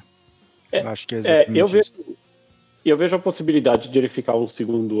 Eu acho que é exatamente isso. Eu vejo a possibilidade de ele ficar um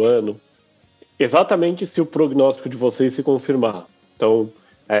segundo ano exatamente se o prognóstico de vocês se confirmar. Então,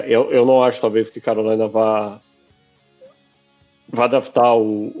 eu não acho, talvez, que Carolina vá draftar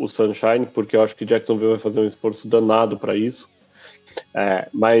o Sunshine, porque eu acho que Jacksonville vai fazer um esforço danado para isso.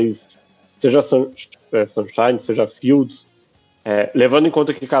 Mas seja Sunshine, seja Fields, levando em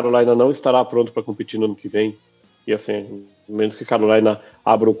conta que Carolina não estará pronto para competir no ano que vem, e assim, menos que Carolina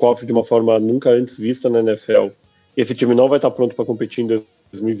abra o cofre de uma forma nunca antes vista na NFL, esse time não vai estar pronto para competir em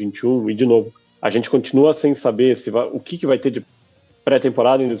 2021, e de novo, a gente continua sem saber o que vai ter de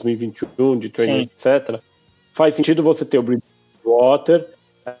pré-temporada em 2021, de training, etc. Faz sentido você ter o Bridgewater.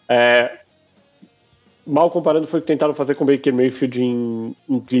 Mal comparando, foi o que tentaram fazer com o Baker Mayfield em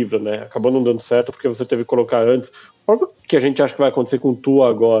Cleveland, né? Acabou não dando certo porque você teve que colocar antes. O que a gente acha que vai acontecer com o Tua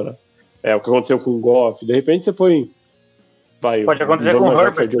agora, o que aconteceu com o Goff. De repente você põe... Pode acontecer com o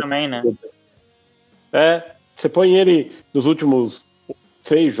Herbert também, né? Você põe ele nos últimos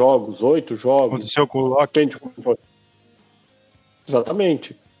 6 jogos, 8 jogos. Aconteceu com o Locke.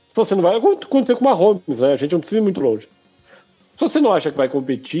 Exatamente. Se você não vai acontecer com o Mahomes, né? A gente não precisa ir muito longe. Se você não acha que vai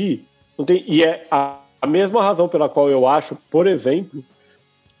competir, não tem. E é a mesma razão pela qual eu acho, por exemplo,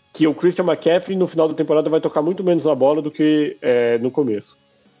 que o Christian McCaffrey no final da temporada vai tocar muito menos na bola do que no começo.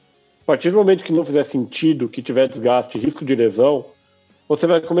 A partir do momento que não fizer sentido, que tiver desgaste, risco de lesão, você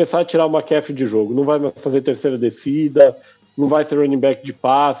vai começar a tirar o McCaffrey de jogo. Não vai mais fazer terceira descida, não vai ser running back de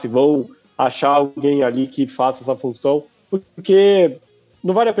passe, vão achar alguém ali que faça essa função, porque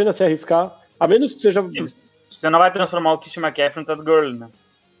não vale a pena se arriscar, a menos que seja... Você não vai transformar o Christian McCaffrey em Todd Gurley, né?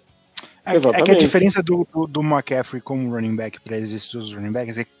 É que a diferença do McCaffrey como running back para esses outros running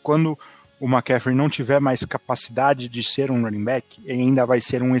backs é que quando o McCaffrey não tiver mais capacidade de ser um running back, ele ainda vai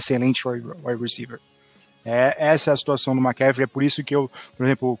ser um excelente wide receiver. Essa é a situação do McCaffrey, é por isso que por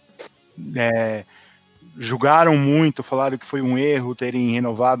exemplo, julgaram muito, falaram que foi um erro terem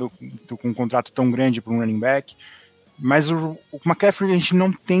renovado com um contrato tão grande para um running back, mas o McCaffrey a gente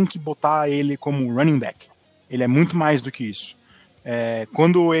não tem que botar ele como running back, ele é muito mais do que isso.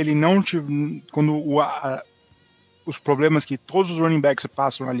 Quando ele não os problemas que todos os running backs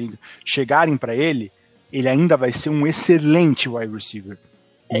passam na liga chegarem para ele ainda vai ser um excelente wide receiver.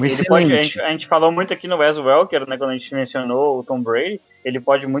 A gente falou muito aqui no Wes Welker, né, quando a gente mencionou o Tom Brady, ele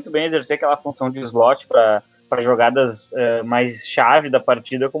pode muito bem exercer aquela função de slot para jogadas mais chave da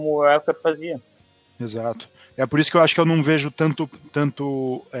partida, como o Welker fazia. Exato. É por isso que eu acho que eu não vejo tanto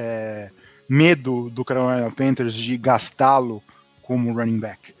medo do Carolina Panthers de gastá-lo como running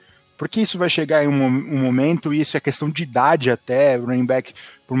back. Porque isso vai chegar em um momento, e isso é questão de idade até, o running back,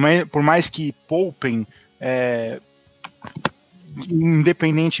 por mais que poupem,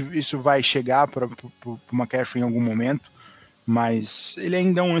 independente, isso vai chegar para o McCaffrey em algum momento, mas ele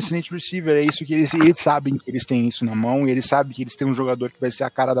ainda é um excelente receiver, é isso que eles sabem que eles têm isso na mão, e eles sabem que eles têm um jogador que vai ser a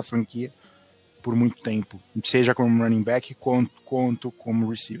cara da franquia por muito tempo, seja como running back quanto como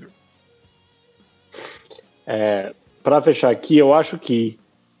receiver. Para fechar aqui, eu acho que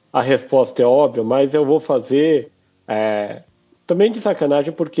a resposta é óbvia, mas eu vou fazer também de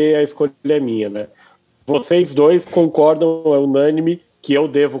sacanagem, porque a escolha é minha, né? Vocês dois concordam, é unânime, que eu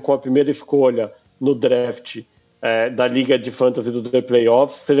devo, com a primeira escolha no draft da Liga de Fantasy do The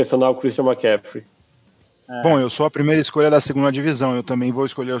Playoffs, selecionar o Christian McCaffrey. Bom, eu sou a primeira escolha da segunda divisão, eu também vou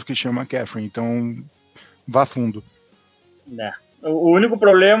escolher o Christian McCaffrey, então vá fundo. O único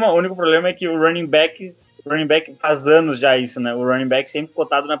problema é que o running back faz anos já isso, né? O running back sempre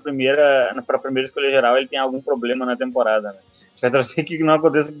cotado para a primeira escolha geral, ele tem algum problema na temporada, né? vai torcer que não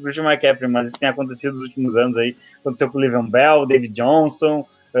aconteça com o Christian McCaffrey, mas isso tem acontecido nos últimos anos aí. Aconteceu com o Le'Veon Bell, o David Johnson,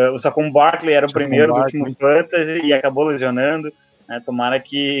 o Saquon Barkley era o primeiro do último fantasy e acabou lesionando. Né? Tomara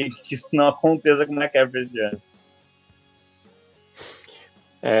que isso não aconteça com o McCaffrey esse ano.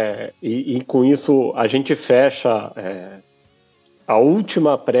 E com isso a gente fecha a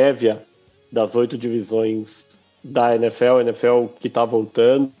última prévia das 8 divisões da NFL, a NFL que está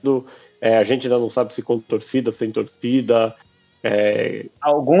voltando. A gente ainda não sabe se com torcida, sem torcida.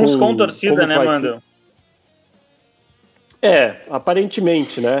 Alguns com torcida, né, Mando?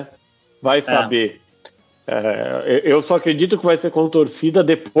 Aparentemente, né? Vai saber. Eu só acredito que vai ser com torcida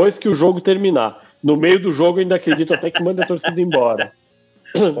depois que o jogo terminar. No meio do jogo, eu ainda acredito até que manda a torcida embora.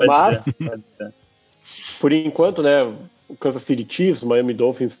 Mas, por enquanto, né? O Kansas City Chiefs, o Miami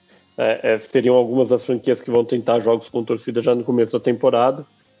Dolphins seriam algumas das franquias que vão tentar jogos com torcida já no começo da temporada.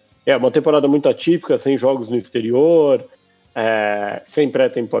 É uma temporada muito atípica, sem jogos no exterior, sem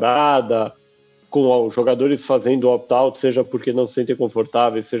pré-temporada, com os jogadores fazendo opt-out, seja porque não se sentem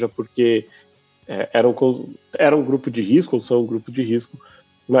confortáveis, seja porque era um grupo de risco, ou são um grupo de risco.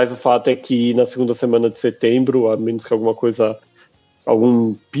 Mas o fato é que na segunda semana de setembro, a menos que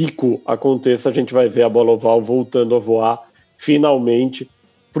algum pico aconteça, a gente vai ver a bola oval voltando a voar finalmente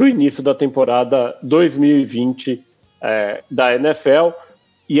para o início da temporada 2020 da NFL.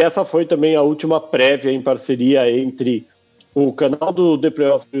 E essa foi também a última prévia em parceria entre o canal do The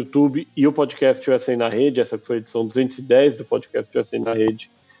Playoffs do YouTube e o podcast USA na Rede. Essa foi a edição 210 do podcast USA na Rede.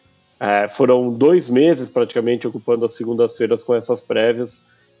 Foram 2 meses praticamente ocupando as segundas-feiras com essas prévias.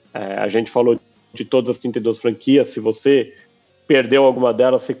 A gente falou de todas as 32 franquias. Se você perdeu alguma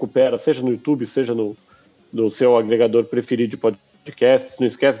delas, recupera, seja no YouTube, seja no seu agregador preferido de podcasts. Não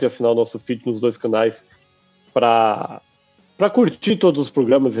esquece de assinar o nosso feed nos 2 canais para curtir todos os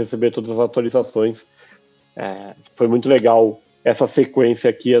programas e receber todas as atualizações. Foi muito legal essa sequência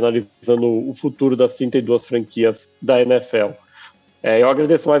aqui, analisando o futuro das 32 franquias da NFL. Eu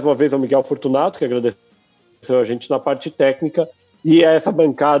agradeço mais uma vez ao Miguel Fortunato, que agradeceu a gente na parte técnica, e a essa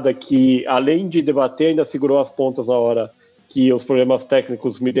bancada que, além de debater, ainda segurou as pontas na hora que os problemas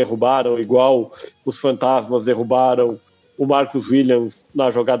técnicos me derrubaram, igual os fantasmas derrubaram o Marcus Williams na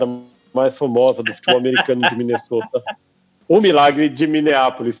jogada mais famosa do futebol americano de Minnesota. O milagre de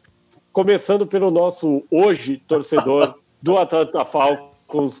Minneapolis. Começando pelo nosso hoje torcedor do Atlanta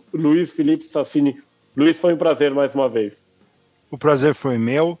Falcons, Luiz Felipe Sassini. Luiz, foi um prazer mais uma vez. O prazer foi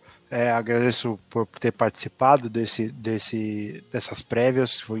meu. Agradeço por ter participado dessas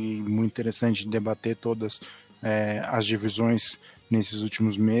prévias. Foi muito interessante debater todas as divisões nesses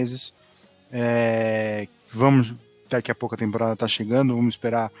últimos meses. Daqui a pouco a temporada está chegando, vamos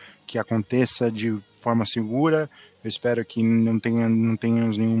esperar que aconteça de forma segura. Eu espero que não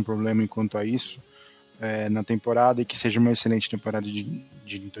tenhamos nenhum problema enquanto a isso na temporada e que seja uma excelente temporada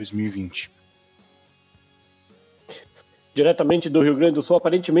de 2020. Diretamente do Rio Grande do Sul,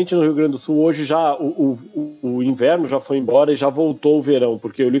 aparentemente no Rio Grande do Sul hoje já o inverno já foi embora e já voltou o verão,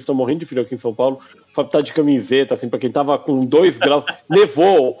 porque o Luiz está morrendo de frio aqui em São Paulo. O Fábio tá de camiseta, assim, para quem tava com 2 graus,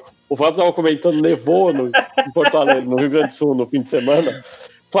 nevou. O Fábio estava comentando, nevou em Porto Alegre, no Rio Grande do Sul, no fim de semana.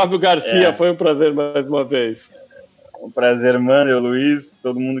 Fábio Garcia, foi um prazer mais uma vez. Um prazer, mano, Luiz,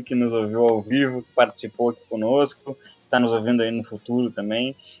 todo mundo que nos ouviu ao vivo, que participou aqui conosco, está nos ouvindo aí no futuro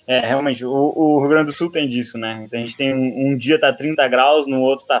também. Realmente, o Rio Grande do Sul tem disso, né? A gente tem um dia tá 30 graus, no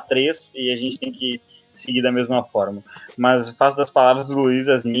outro tá 3, e a gente tem que seguir da mesma forma. Mas faço das palavras do Luiz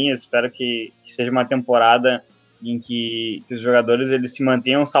as minhas, espero que seja uma temporada em que os jogadores eles se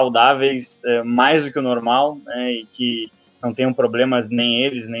mantenham saudáveis mais do que o normal, né, e que não tenham problemas nem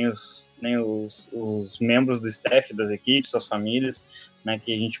eles, nem os membros do staff das equipes, suas famílias, né,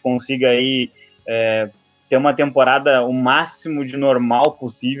 que a gente consiga aí ter uma temporada o máximo de normal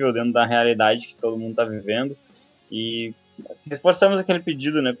possível dentro da realidade que todo mundo está vivendo. E reforçamos aquele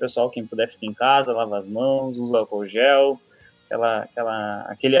pedido, né, pessoal, quem puder ficar em casa, lava as mãos, usa álcool gel,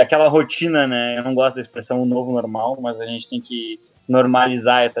 aquela rotina, né? Eu não gosto da expressão o novo normal, mas a gente tem que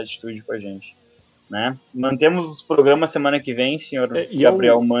normalizar essa atitude com a gente, né? Mantemos os programas semana que vem, senhor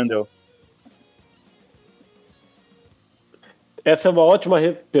Gabriel Mandel. Essa é uma ótima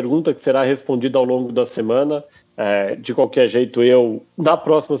pergunta que será respondida ao longo da semana. De qualquer jeito, eu, na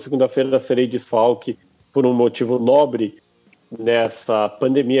próxima segunda-feira, serei desfalque por um motivo nobre nessa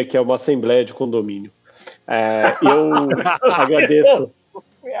pandemia, que é uma assembleia de condomínio. Eu agradeço.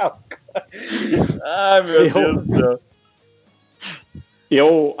 Ai, meu Deus do céu.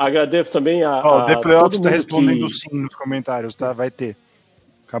 Eu agradeço também o The Playoffs está respondendo sim nos comentários, tá? Vai ter.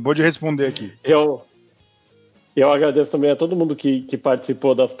 Acabou de responder aqui. Eu agradeço também a todo mundo que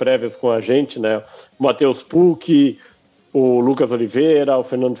participou das prévias com a gente, né? O Matheus Puck, o Lucas Oliveira, o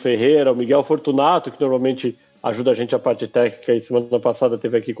Fernando Ferreira, o Miguel Fortunato, que normalmente ajuda a gente a parte técnica, e semana passada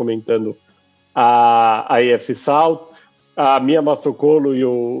esteve aqui comentando a AFC South, a Mia Mastrocolo e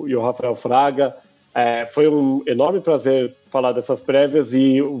o Rafael Fraga. Foi um enorme prazer falar dessas prévias,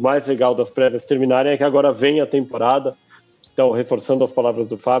 e o mais legal das prévias terminarem é que agora vem a temporada. Então, reforçando as palavras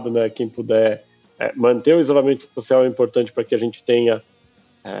do Fábio, né, quem puder manter o isolamento social é importante para que a gente tenha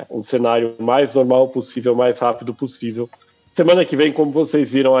um cenário mais normal possível, mais rápido possível. Semana que vem, como vocês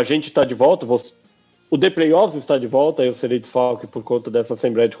viram, a gente está de volta, o The Playoffs está de volta, eu serei desfalque por conta dessa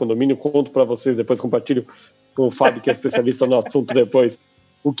Assembleia de Condomínio, conto para vocês, depois compartilho com o Fábio, que é especialista no assunto depois,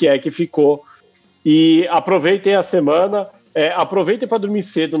 o que é que ficou. E aproveitem a semana, aproveitem para dormir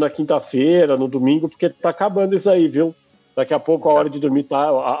cedo na quinta-feira, no domingo, porque está acabando isso aí, viu? Daqui a pouco a hora de dormir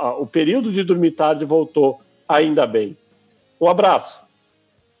tarde, o período de dormir tarde voltou, ainda bem. Um abraço.